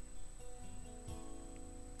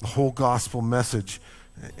 The whole gospel message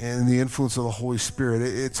and the influence of the Holy Spirit,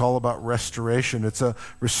 it's all about restoration. It's a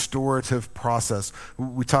restorative process.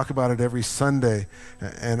 We talk about it every Sunday.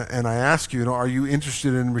 And I ask you, are you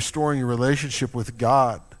interested in restoring your relationship with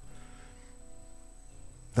God?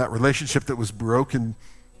 That relationship that was broken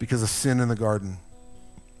because of sin in the garden.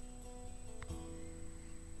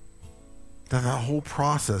 That whole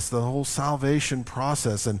process, the whole salvation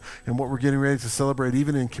process, and what we're getting ready to celebrate,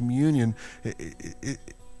 even in communion,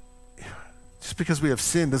 just because we have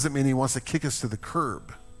sin doesn't mean he wants to kick us to the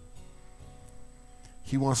curb.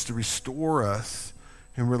 He wants to restore us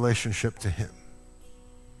in relationship to him.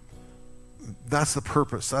 That's the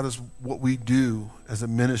purpose. That is what we do as a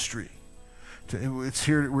ministry.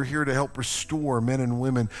 We're here to help restore men and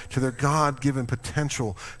women to their God-given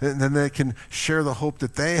potential. And then they can share the hope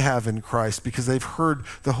that they have in Christ because they've heard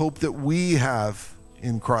the hope that we have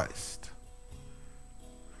in Christ.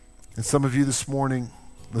 And some of you this morning,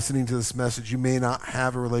 listening to this message, you may not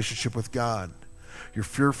have a relationship with God. You're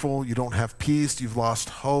fearful, you don't have peace, you've lost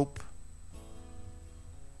hope,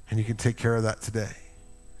 and you can take care of that today.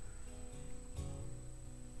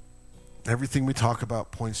 Everything we talk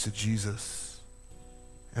about points to Jesus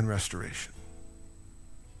and restoration,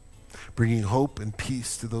 bringing hope and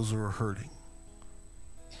peace to those who are hurting.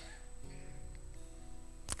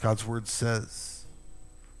 God's word says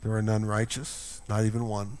there are none righteous, not even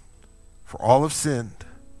one, for all have sinned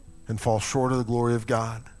and fall short of the glory of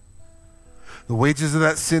God. The wages of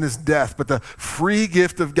that sin is death, but the free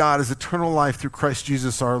gift of God is eternal life through Christ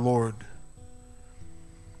Jesus our Lord.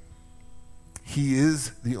 He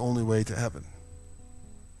is the only way to heaven.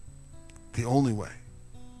 The only way.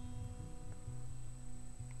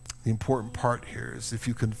 The important part here is if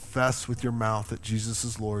you confess with your mouth that Jesus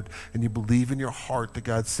is Lord and you believe in your heart that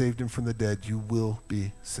God saved him from the dead, you will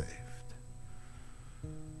be saved.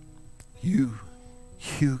 You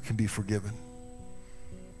can be forgiven.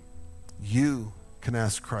 You can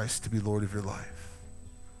ask Christ to be Lord of your life.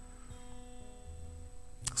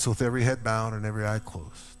 So with every head bowed and every eye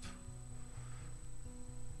closed,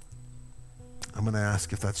 I'm going to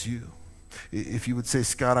ask if that's you. If you would say,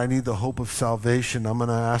 Scott, I need the hope of salvation, I'm going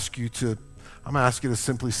to ask you to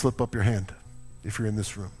simply slip up your hand if you're in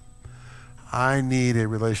this room. I need a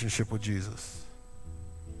relationship with Jesus.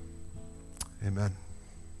 Amen.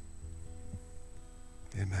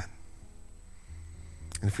 Amen.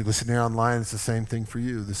 And if you're listening online, it's the same thing for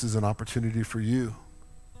you. This is an opportunity for you.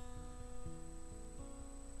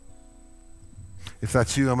 If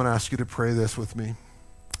that's you, I'm going to ask you to pray this with me.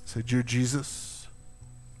 Say, Dear Jesus,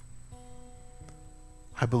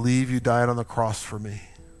 I believe you died on the cross for me.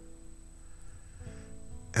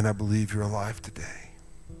 and I believe you're alive today.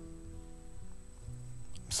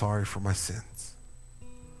 I'm sorry for my sins.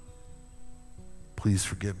 Please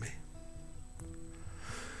forgive me.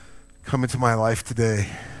 Come into my life today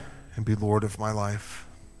and be Lord of my life.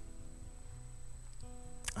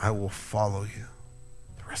 I will follow you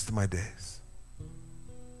the rest of my days.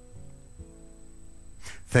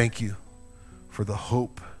 Thank you for the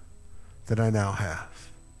hope that I now have.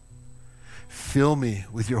 Fill me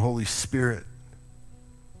with your Holy Spirit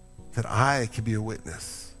that I can be a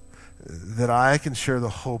witness, that I can share the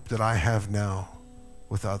hope that I have now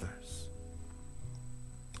with others.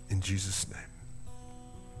 In Jesus' name,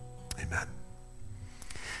 amen.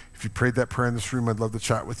 If you prayed that prayer in this room, I'd love to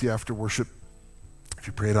chat with you after worship. If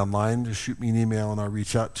you prayed online, just shoot me an email and I'll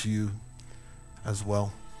reach out to you as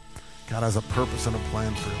well. God has a purpose and a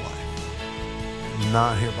plan for your life. I'm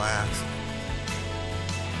not here by accident.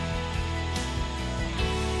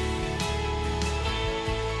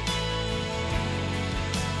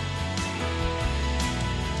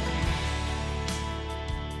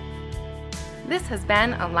 This has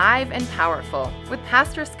been Alive and Powerful with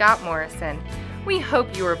Pastor Scott Morrison. We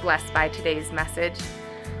hope you were blessed by today's message.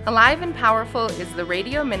 Alive and Powerful is the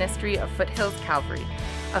radio ministry of Foothills Calvary,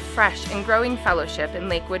 a fresh and growing fellowship in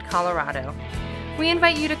Lakewood, Colorado. We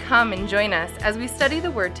invite you to come and join us as we study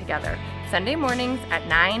the Word together, Sunday mornings at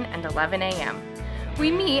 9 and 11 a.m.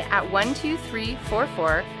 We meet at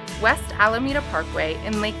 12344 West Alameda Parkway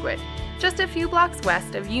in Lakewood, just a few blocks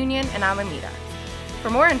west of Union and Alameda. For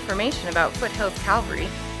more information about Foothills Calvary,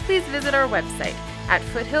 please visit our website at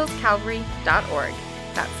foothillscalvary.org.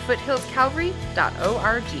 That's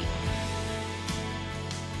foothillscalvary.org.